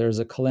so there's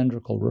a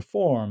calendrical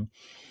reform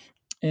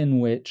in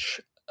which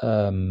they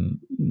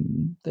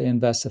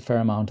invest a fair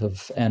amount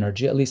of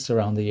energy, at least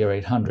around the year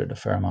 800, a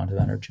fair amount of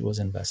energy was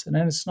invested.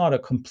 And it's not a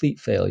complete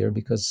failure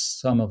because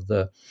some of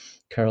the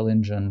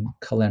Carolingian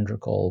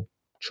calendrical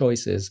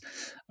choices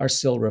are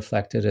still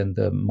reflected in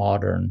the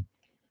modern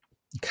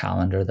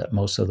calendar that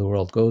most of the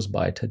world goes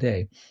by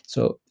today.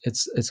 So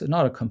it's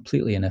not a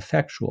completely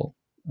ineffectual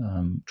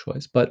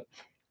choice, but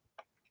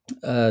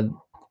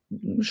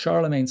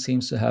Charlemagne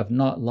seems to have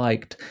not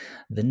liked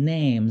the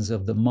names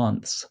of the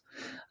months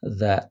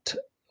that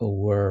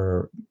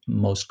were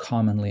most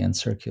commonly in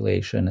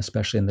circulation,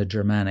 especially in the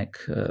Germanic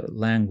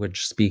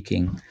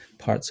language-speaking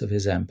parts of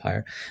his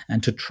empire,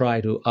 and to try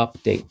to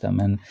update them.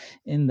 And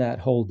in that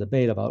whole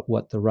debate about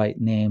what the right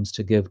names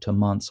to give to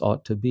months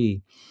ought to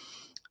be,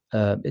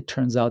 it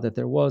turns out that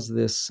there was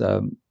the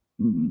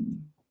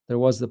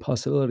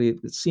possibility,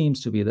 it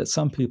seems to be, that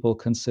some people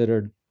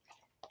considered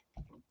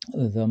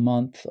the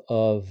month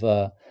of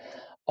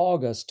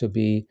August to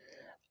be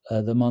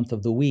the month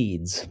of the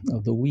weeds,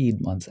 of the weed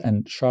month.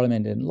 And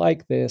Charlemagne didn't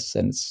like this,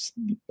 and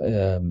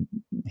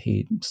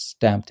he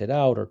stamped it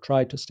out or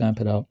tried to stamp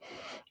it out.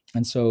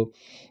 And so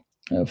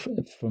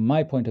from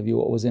my point of view,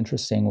 what was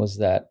interesting was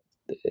that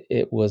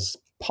it was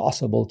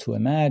possible to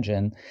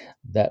imagine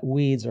that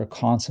weeds are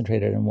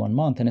concentrated in one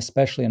month, and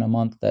especially in a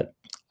month that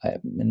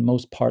in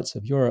most parts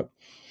of Europe,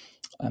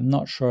 I'm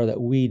not sure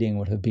that weeding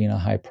would have been a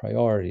high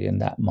priority in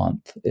that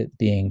month, it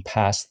being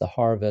past the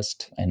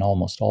harvest in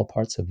almost all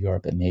parts of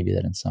Europe. It may be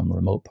that in some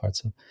remote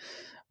parts of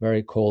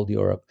very cold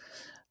Europe,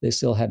 they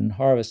still hadn't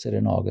harvested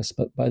in August.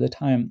 But by the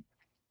time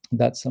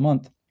that's the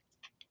month,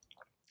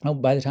 Well,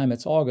 by the time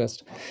it's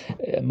August,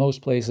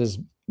 most places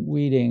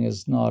weeding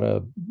is not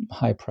a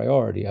high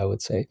priority, I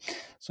would say.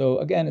 So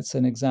again, it's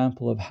an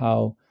example of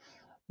how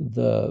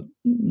the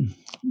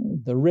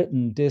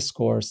written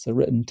discourse, the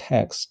written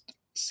text,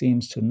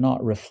 seems to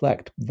not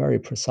reflect very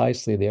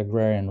precisely the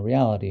agrarian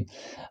reality,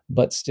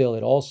 but still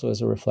it also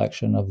is a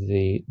reflection of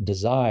the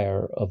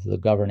desire of the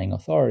governing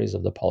authorities,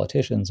 of the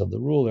politicians, of the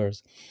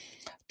rulers,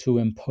 to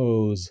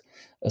impose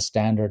a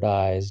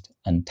standardized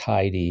and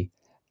tidy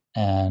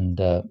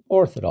and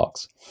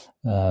orthodox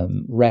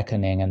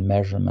reckoning and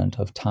measurement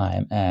of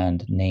time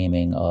and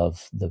naming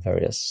of the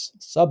various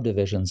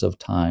subdivisions of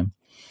time.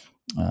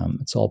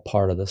 It's all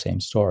part of the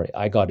same story.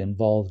 I got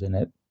involved in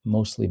it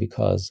mostly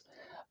because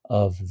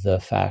of the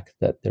fact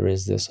that there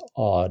is this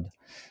odd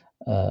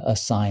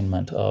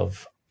assignment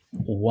of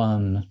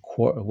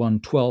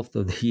 1/12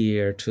 of the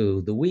year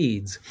to the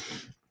weeds.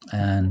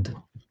 And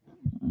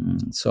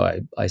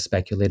so I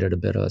speculated a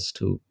bit as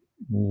to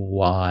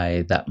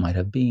why that might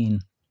have been.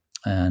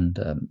 And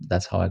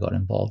that's how I got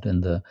involved in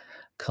the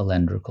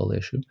calendrical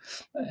issue.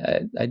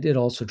 I did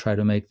also try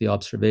to make the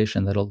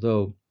observation that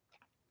although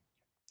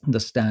the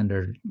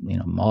standard,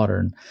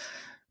 modern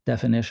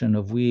definition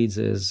of weeds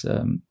is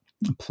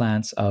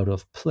plants out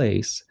of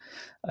place,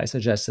 I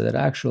suggested that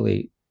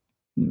actually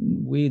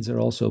weeds are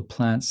also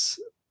plants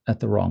at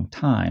the wrong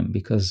time,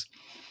 because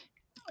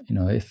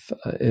if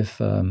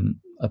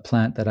a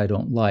plant that I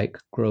don't like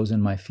grows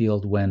in my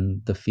field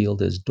when the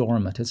field is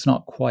dormant, it's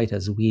not quite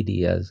as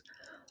weedy as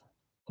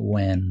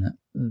when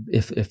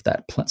if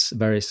that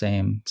very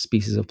same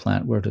species of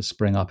plant were to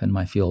spring up in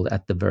my field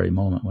at the very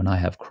moment when I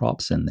have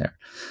crops in there.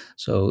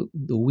 So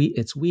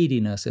its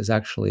weediness is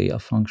actually a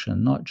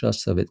function not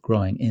just of it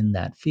growing in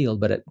that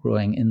field, but it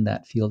growing in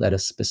that field at a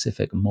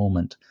specific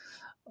moment.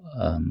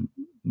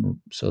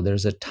 So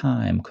there's a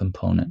time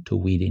component to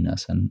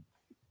weediness, and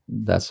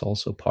that's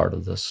also part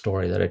of the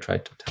story that I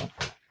tried to tell.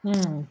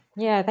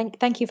 Yeah,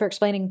 thank you for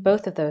explaining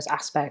both of those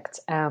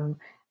aspects.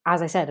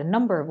 As I said, a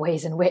number of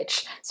ways in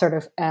which sort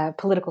of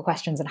political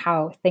questions and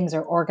how things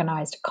are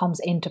organized comes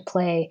into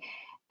play.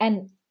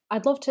 And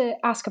I'd love to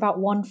ask about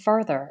one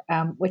further,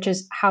 which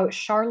is how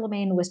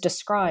Charlemagne was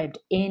described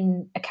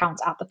in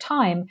accounts at the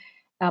time.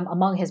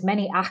 Among his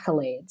many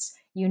accolades,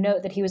 you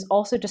note that he was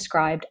also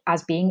described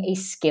as being a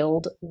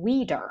skilled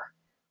weeder.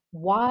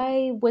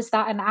 Why was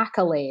that an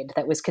accolade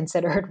that was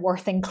considered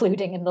worth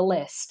including in the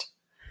list?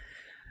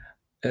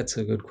 That's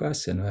a good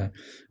question.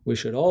 We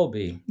should all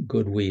be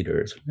good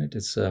weeders, right?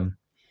 It's the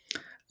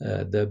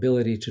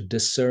ability to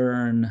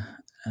discern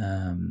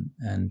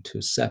and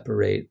to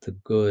separate the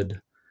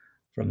good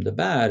from the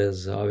bad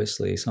is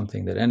obviously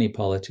something that any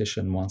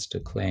politician wants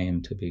to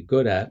claim to be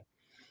good at.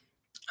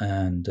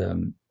 And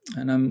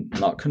I'm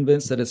not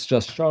convinced that it's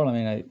just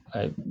Charlemagne.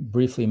 I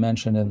briefly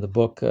mentioned in the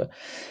book,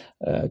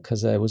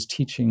 because I was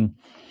teaching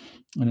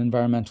an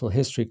environmental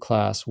history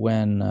class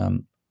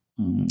when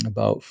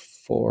about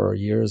 4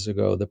 years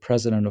ago, the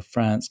president of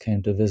France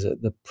came to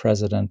visit the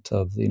president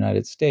of the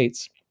United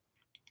States,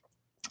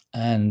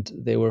 and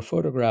they were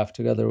photographed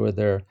together with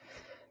their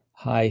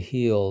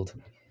high-heeled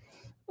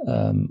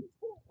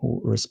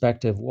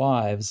respective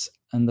wives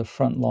on the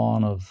front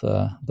lawn of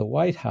the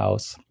White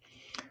House,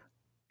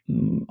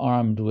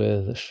 armed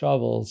with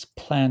shovels,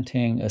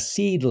 planting a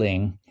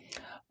seedling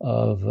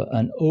of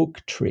an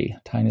oak tree,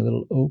 a tiny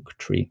little oak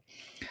tree,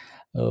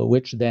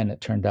 which then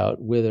it turned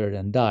out withered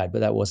and died. But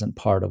that wasn't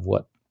part of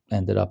what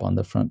ended up on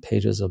the front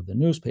pages of the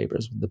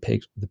newspapers.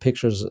 The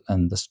pictures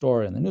and the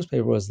story in the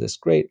newspaper was this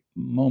great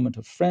moment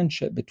of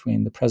friendship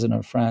between the president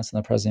of France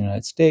and the president of the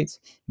United States,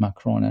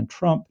 Macron and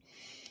Trump,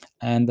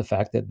 and the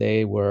fact that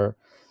they were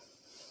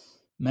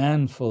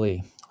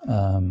manfully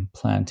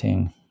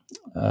planting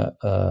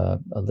a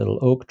little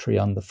oak tree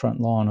on the front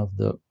lawn of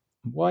the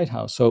White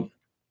House. So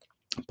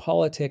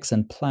politics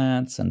and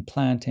plants and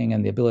planting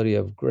and the ability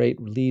of great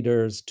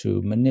leaders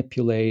to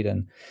manipulate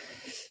and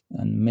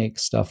make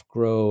stuff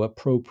grow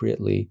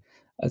appropriately,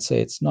 I'd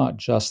say it's not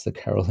just the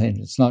Carolingians.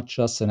 It's not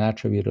just an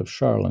attribute of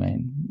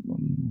Charlemagne.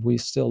 We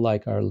still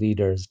like our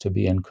leaders to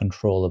be in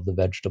control of the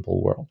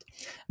vegetable world.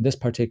 This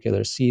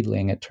particular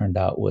seedling, it turned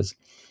out, was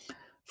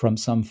from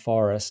some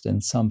forest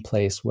in some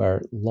place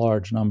where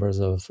large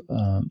numbers of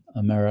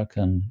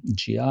American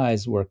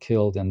GIs were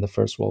killed in the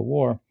First World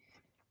War.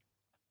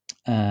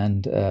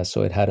 And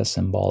so it had a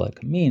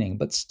symbolic meaning,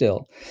 but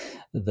still,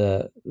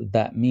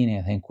 that meaning,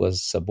 I think,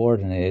 was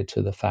subordinated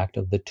to the fact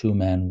of the two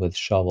men with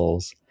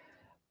shovels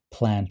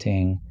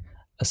planting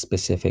a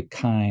specific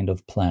kind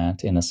of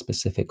plant in a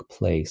specific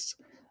place.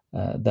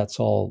 That's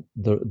all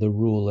the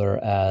ruler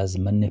as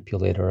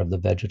manipulator of the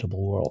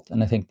vegetable world.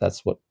 And I think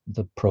that's what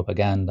the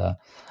propaganda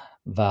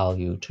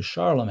value to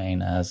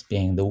Charlemagne as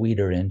being the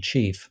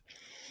leader-in-chief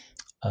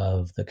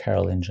of the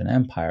Carolingian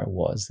Empire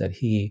was, that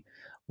he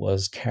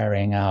was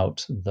carrying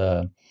out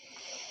the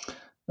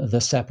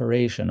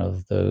separation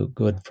of the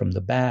good from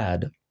the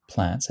bad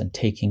plants and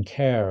taking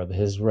care of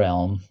his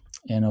realm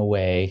in a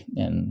way,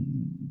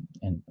 in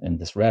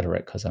this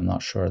rhetoric, because I'm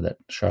not sure that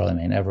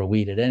Charlemagne ever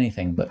weeded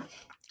anything, but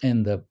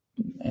in the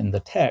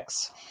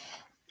text,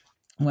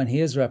 when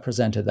he is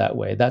represented that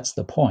way, that's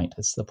the point.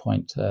 It's the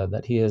point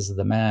that he is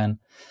the man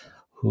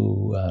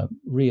who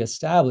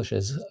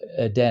reestablishes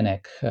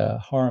Edenic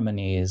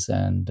harmonies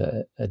and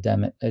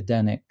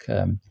Edenic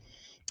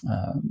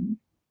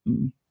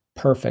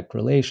perfect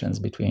relations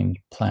between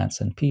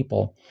plants and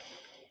people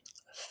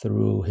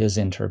through his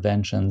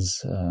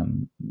interventions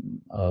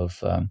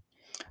of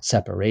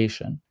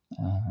separation,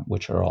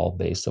 which are all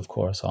based, of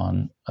course,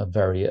 on a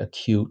very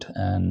acute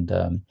and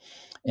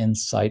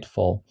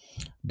insightful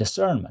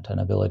discernment, an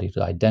ability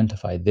to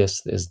identify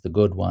this is the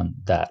good one,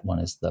 that one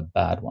is the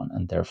bad one,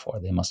 and therefore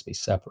they must be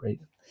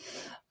separated.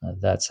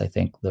 That's, I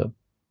think, the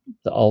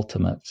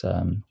ultimate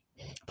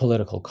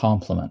political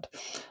compliment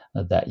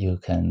that you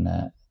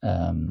can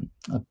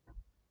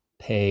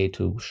pay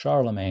to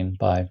Charlemagne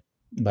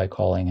by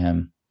calling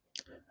him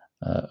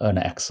an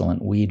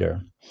excellent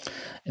weeder.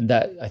 And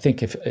that, I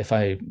think, if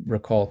I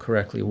recall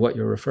correctly, what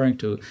you're referring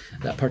to,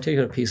 that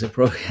particular piece of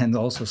propaganda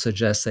also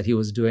suggests that he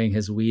was doing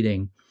his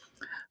weeding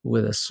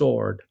with a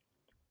sword.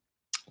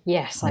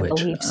 Yes, I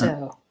believe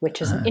so,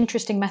 which is an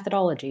interesting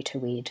methodology to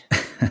weed.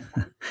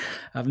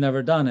 I've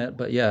never done it,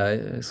 but yeah,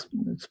 it's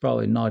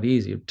probably not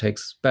easy. It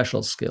takes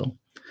special skill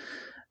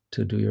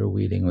to do your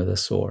weeding with a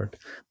sword.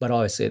 But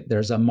obviously,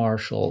 there's a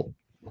martial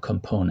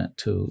component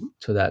to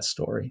that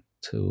story,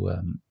 to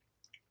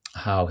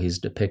how he's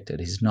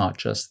depicted. He's not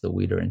just the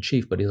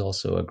weeder-in-chief, but he's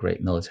also a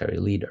great military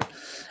leader.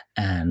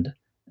 And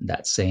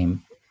that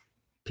same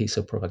piece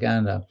of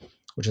propaganda,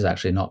 which is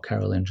actually not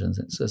Carolingian,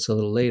 it's a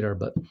little later,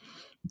 but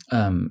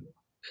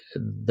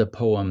the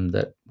poem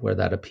where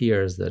that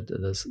appears,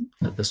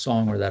 the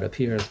song where that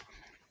appears,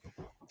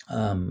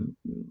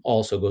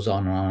 also goes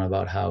on and on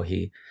about how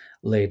he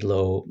laid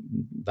low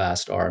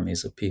vast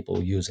armies of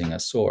people using a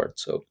sword.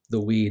 So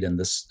the weed and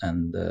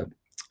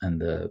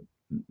the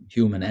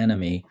human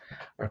enemy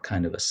are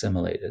kind of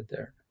assimilated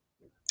there.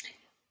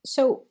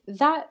 So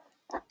that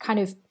kind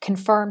of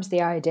confirms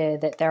the idea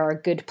that there are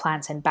good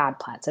plants and bad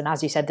plants. And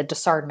as you said, the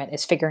discernment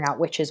is figuring out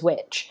which is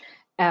which.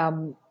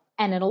 And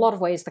in a lot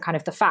of ways,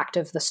 the fact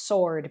of the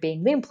sword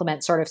being the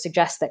implement sort of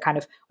suggests that kind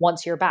of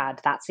once you're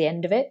bad, that's the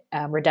end of it.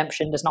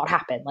 Redemption does not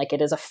happen. Like,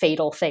 it is a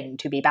fatal thing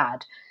to be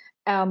bad.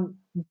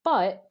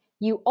 But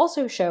you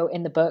also show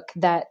in the book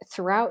that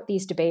throughout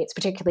these debates,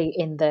 particularly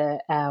in the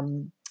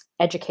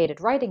educated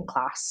writing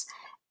class,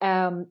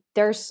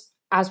 there's,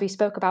 as we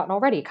spoke about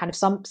already, kind of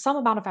some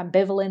amount of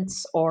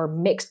ambivalence or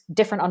mixed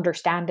different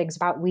understandings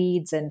about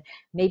weeds, and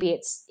maybe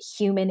it's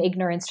human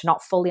ignorance to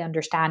not fully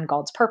understand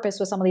God's purpose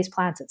with some of these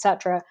plants,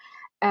 etc.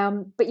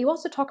 But you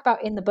also talk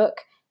about in the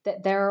book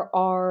that there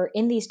are,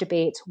 in these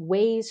debates,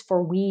 ways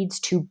for weeds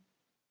to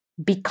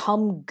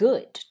become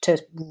good, to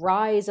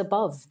rise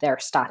above their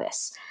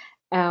status.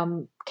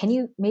 Can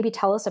you maybe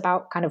tell us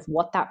about kind of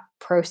what that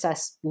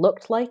process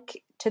looked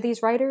like to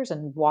these writers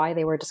and why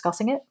they were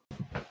discussing it?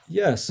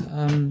 Yes.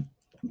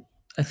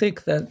 I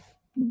think that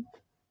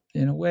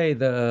in a way,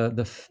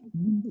 the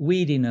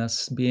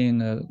weediness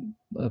being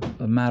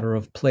a matter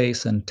of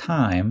place and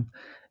time,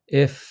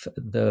 if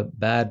the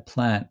bad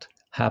plant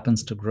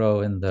happens to grow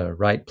in the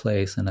right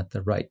place and at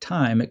the right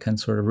time, it can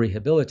sort of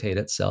rehabilitate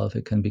itself.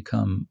 It can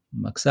become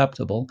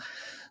acceptable.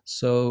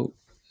 So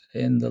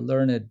in the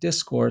learned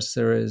discourse,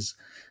 there is,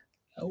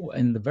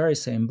 in the very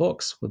same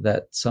books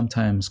that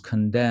sometimes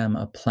condemn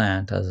a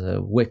plant as a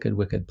wicked,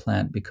 wicked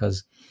plant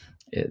because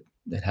it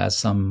has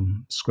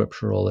some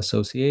scriptural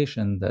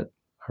association that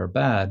are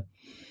bad,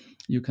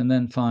 you can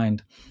then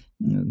find,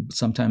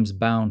 sometimes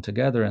bound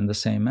together in the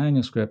same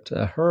manuscript,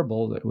 a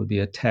herbal that would be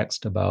a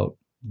text about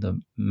the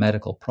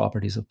medical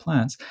properties of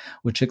plants,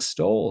 which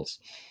extols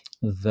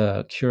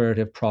the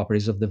curative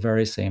properties of the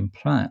very same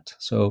plant.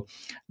 So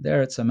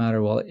there it's a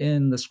matter, well,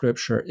 in the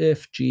scripture,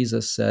 if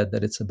Jesus said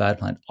that it's a bad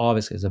plant,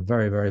 obviously it's a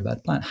very, very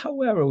bad plant.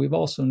 However, we've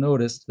also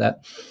noticed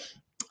that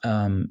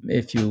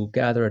if you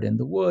gather it in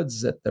the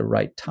woods at the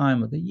right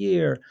time of the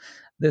year,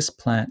 this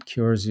plant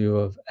cures you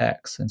of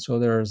X. And so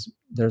there's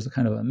a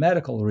kind of a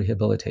medical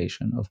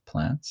rehabilitation of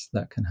plants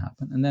that can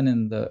happen. And then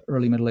in the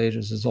early Middle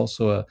Ages, there's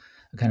also a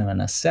kind of an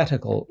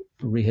ascetical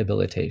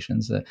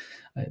rehabilitations.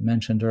 I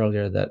mentioned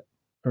earlier that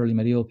early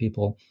medieval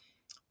people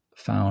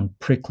found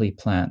prickly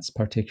plants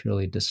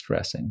particularly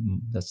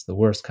distressing. That's the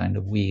worst kind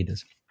of weed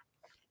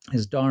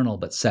is darnel,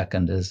 but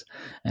second is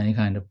any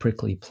kind of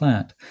prickly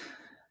plant.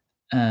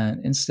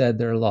 And instead,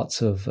 there are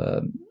lots of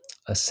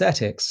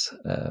ascetics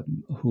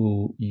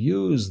who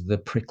use the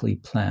prickly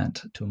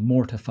plant to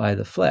mortify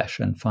the flesh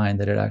and find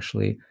that it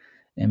actually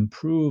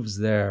improves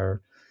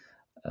their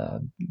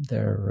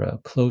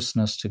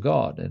closeness to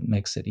God. It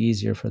makes it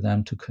easier for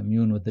them to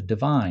commune with the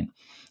divine.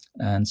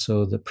 And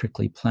so the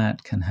prickly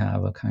plant can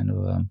have a kind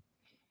of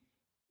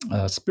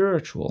a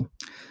spiritual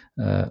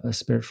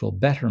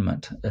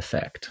betterment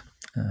effect.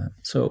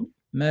 So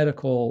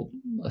medical,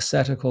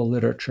 ascetical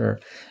literature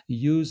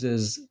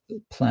uses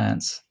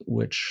plants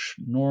which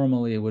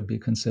normally would be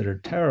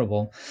considered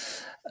terrible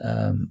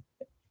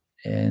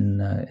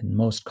in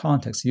most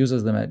contexts,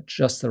 uses them at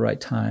just the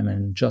right time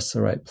and just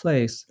the right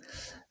place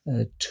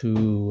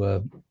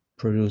to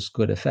produce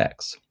good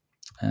effects.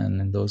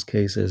 And in those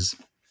cases,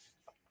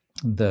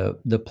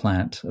 the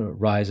plant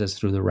rises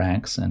through the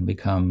ranks and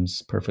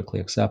becomes perfectly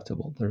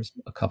acceptable. There's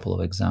a couple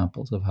of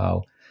examples of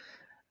how,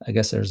 I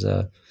guess, there's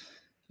a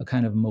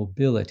kind of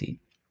mobility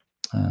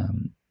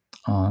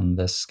on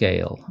the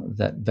scale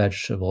that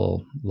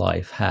vegetable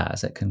life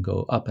has. It can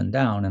go up and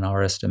down in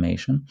our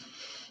estimation,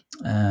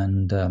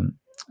 and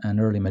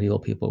early medieval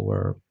people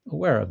were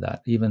aware of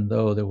that, even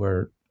though they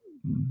were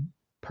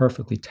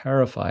perfectly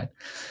terrified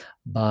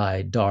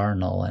by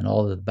darnel and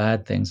all the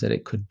bad things that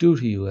it could do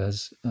to you,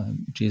 as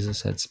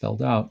Jesus had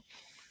spelled out.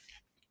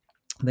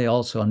 They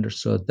also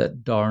understood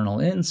that darnel,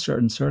 in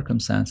certain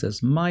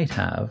circumstances, might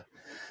have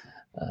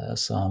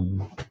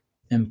some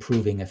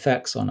improving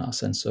effects on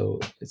us. And so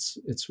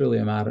it's really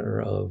a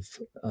matter of,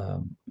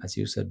 as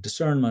you said,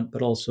 discernment,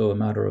 but also a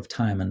matter of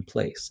time and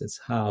place. It's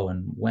how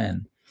and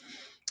when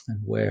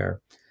and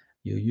where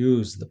you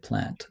use the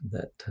plant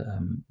that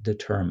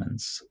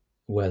determines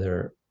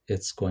whether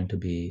it's going to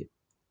be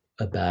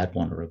a bad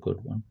one or a good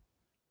one.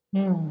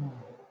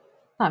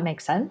 That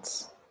makes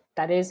sense.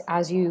 That is,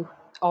 as you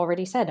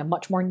already said, a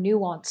much more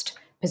nuanced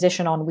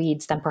position on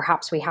weeds than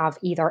perhaps we have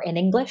either in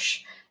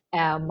English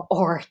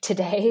or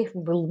today,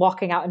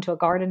 walking out into a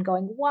garden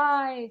going,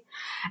 why?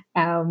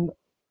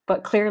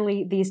 But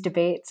clearly these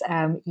debates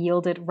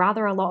yielded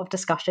rather a lot of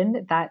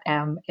discussion that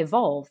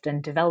evolved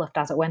and developed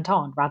as it went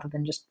on, rather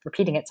than just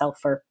repeating itself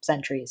for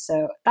centuries.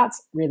 So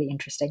that's really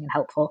interesting and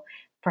helpful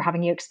for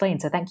having you explain.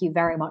 So thank you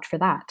very much for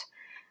that.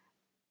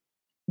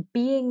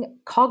 Being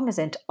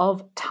cognizant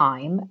of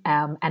time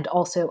and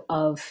also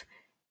of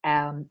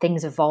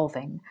things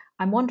evolving,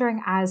 I'm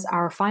wondering, as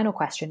our final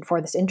question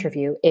for this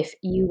interview, if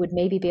you would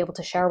maybe be able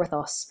to share with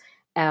us,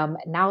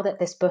 now that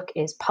this book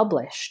is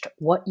published,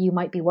 what you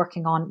might be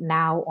working on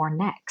now or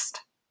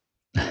next.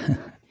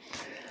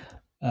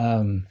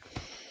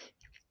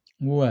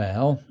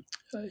 Well,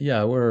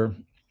 yeah, we're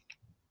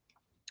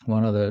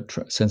one of the,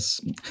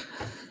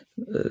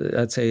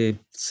 I'd say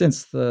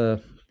since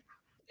the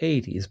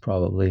 80s,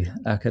 probably,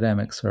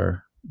 academics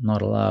are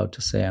not allowed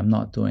to say, I'm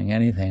not doing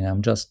anything,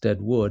 I'm just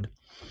dead wood.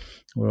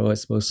 We're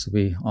always supposed to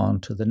be on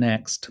to the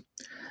next.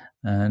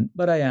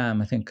 But I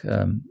am, I think,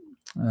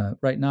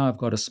 right now I've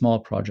got a small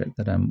project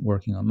that I'm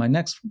working on. My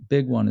next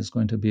big one is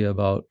going to be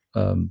about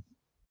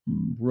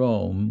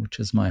Rome, which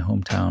is my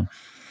hometown,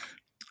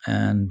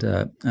 and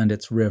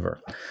its river.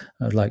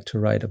 I'd like to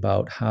write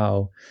about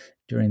how,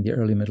 during the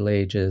early Middle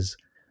Ages,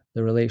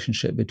 the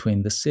relationship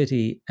between the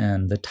city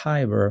and the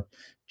Tiber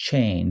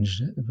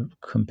changed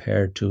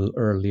compared to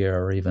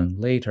earlier or even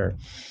later.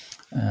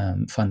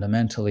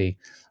 Fundamentally,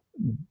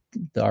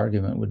 the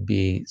argument would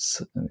be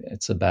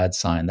it's a bad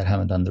sign that I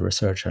haven't done the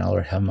research and I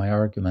already have my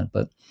argument,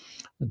 but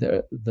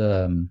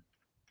the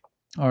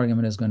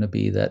argument is going to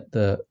be that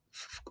the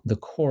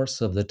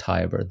course of the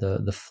Tiber,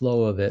 the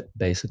flow of it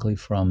basically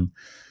from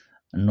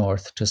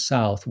north to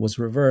south, was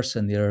reversed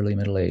in the early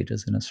Middle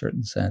Ages in a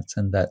certain sense,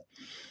 and that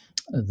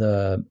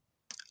the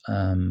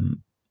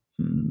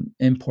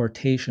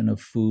importation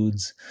of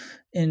foods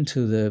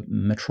into the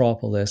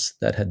metropolis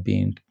that had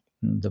been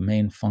the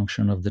main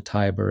function of the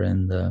Tiber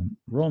in the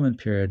Roman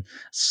period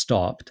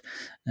stopped,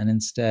 and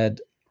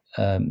instead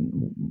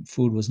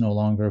food was no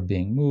longer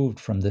being moved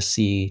from the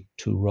sea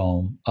to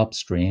Rome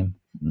upstream,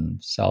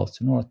 south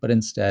to north, but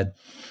instead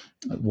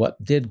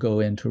what did go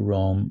into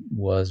Rome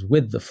was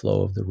with the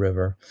flow of the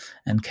river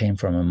and came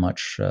from a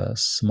much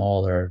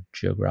smaller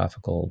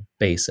geographical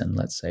basin,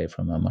 let's say,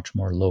 from a much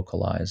more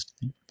localized.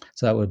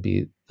 So that would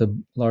be the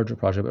larger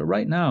project. But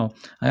right now,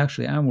 I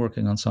actually am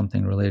working on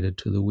something related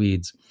to the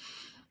weeds.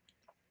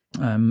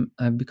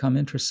 I've become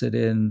interested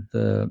in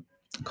the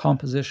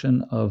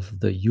composition of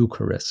the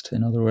Eucharist,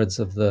 in other words,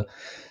 of the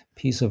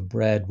piece of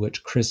bread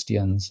which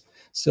Christians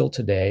still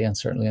today, and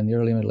certainly in the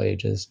early Middle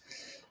Ages,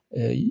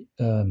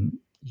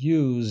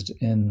 used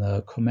in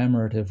the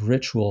commemorative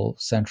ritual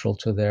central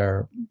to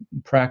their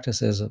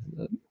practices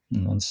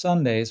on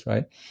Sundays,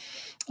 right?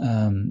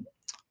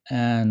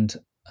 And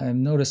I've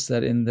noticed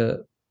that in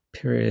the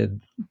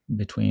period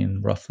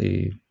between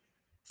roughly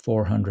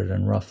 400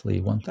 and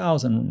roughly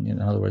 1000,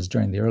 in other words,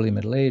 during the early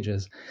Middle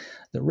Ages,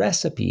 the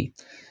recipe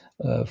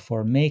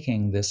for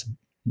making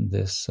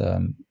this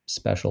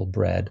special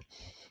bread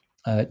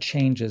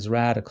changes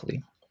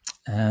radically.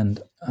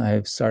 And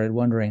I've started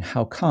wondering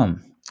how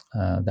come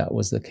that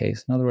was the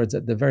case. In other words,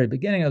 at the very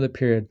beginning of the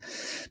period,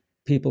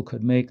 people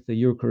could make the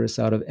Eucharist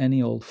out of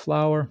any old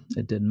flour.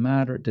 It didn't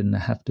matter. It didn't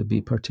have to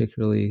be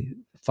particularly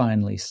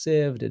finely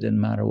sieved. It didn't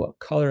matter what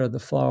color the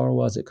flour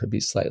was. It could be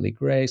slightly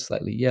gray,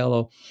 slightly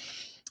yellow.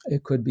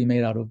 It could be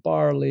made out of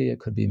barley. It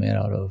could be made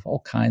out of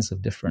all kinds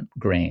of different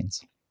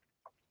grains.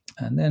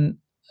 And then,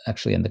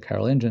 actually, in the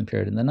Carolingian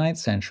period, in the 9th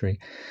century,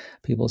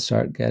 people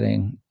start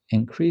getting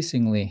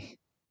increasingly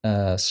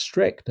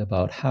strict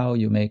about how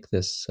you make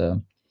this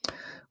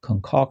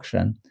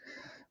concoction,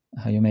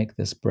 how you make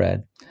this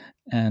bread.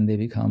 And they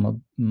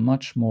become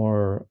much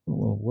more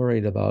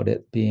worried about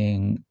it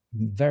being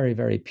very,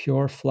 very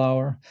pure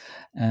flour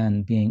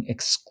and being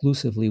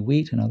exclusively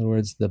wheat. In other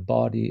words, the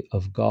body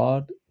of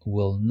God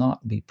will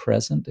not be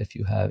present if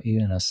you have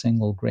even a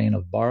single grain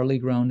of barley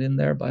ground in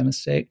there by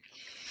mistake.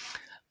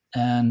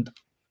 And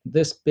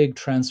this big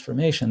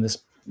transformation,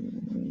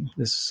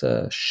 this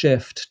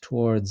shift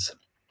towards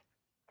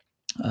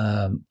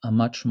a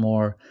much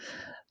more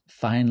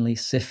finely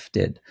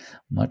sifted,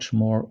 much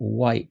more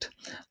white,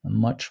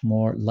 much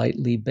more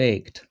lightly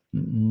baked,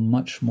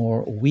 much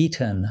more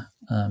wheaten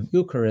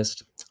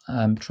Eucharist,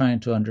 I'm trying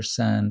to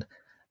understand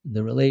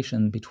the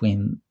relation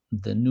between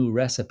the new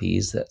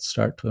recipes that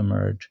start to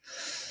emerge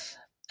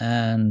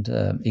and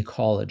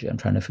ecology. I'm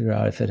trying to figure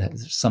out if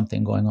there's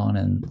something going on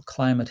in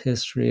climate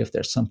history, if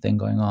there's something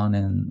going on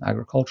in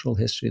agricultural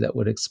history that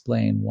would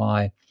explain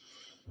why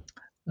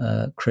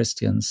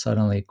Christians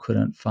suddenly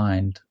couldn't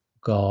find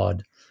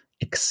God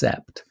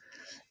except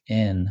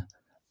in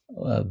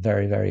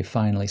very, very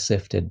finely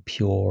sifted,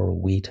 pure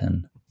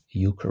wheaten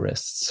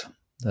Eucharists.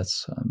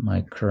 That's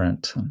my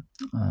current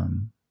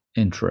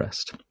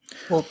interest.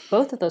 Well,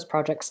 both of those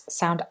projects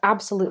sound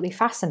absolutely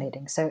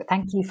fascinating. So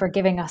thank you for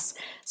giving us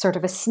sort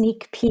of a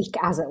sneak peek,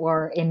 as it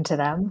were, into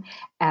them.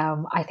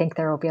 I think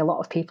there will be a lot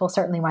of people,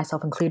 certainly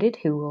myself included,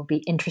 who will be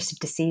interested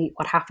to see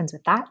what happens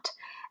with that.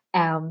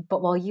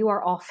 But while you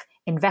are off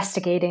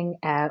investigating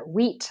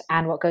wheat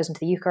and what goes into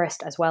the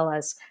Eucharist, as well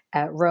as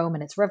Rome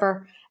and its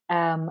river,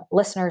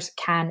 listeners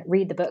can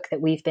read the book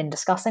that we've been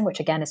discussing, which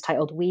again is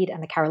titled Weed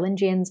and the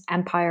Carolingians,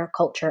 Empire,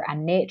 Culture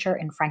and Nature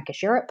in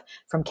Frankish Europe,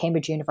 from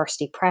Cambridge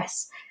University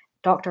Press.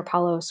 Dr.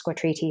 Paolo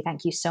Squatriti,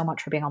 thank you so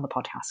much for being on the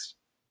podcast.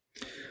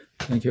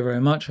 Thank you very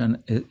much.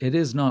 And it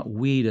is not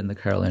weed in the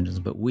Carolingians,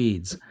 but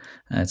weeds.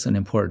 It's an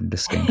important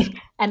distinction.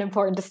 An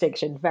important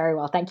distinction. Very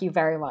well. Thank you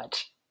very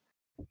much.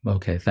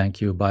 Okay,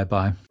 thank you.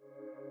 Bye-bye.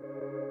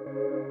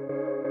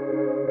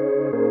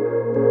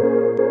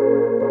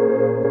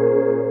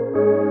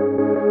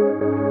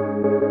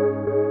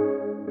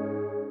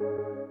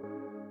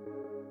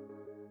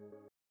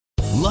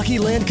 Lucky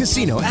Land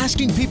Casino,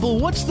 asking people,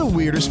 what's the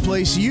weirdest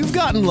place you've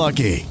gotten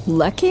lucky?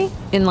 Lucky?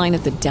 In line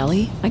at the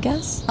deli, I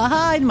guess?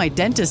 Aha, in my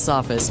dentist's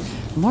office.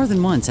 More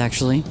than once,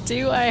 actually.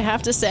 Do I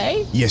have to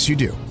say? Yes, you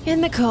do. In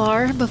the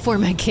car before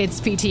my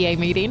kids' PTA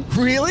meeting.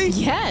 Really?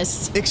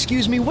 Yes.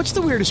 Excuse me, what's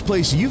the weirdest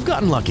place you've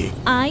gotten lucky?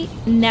 I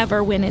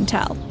never win and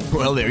tell.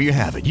 Well, there you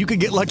have it. You can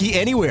get lucky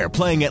anywhere,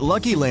 playing at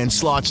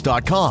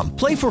LuckyLandSlots.com.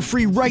 Play for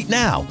free right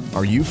now.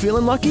 Are you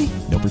feeling lucky?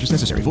 No purchase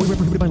necessary. Void where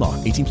prohibited by law.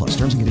 18+.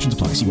 Terms and conditions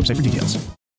apply. See website for details.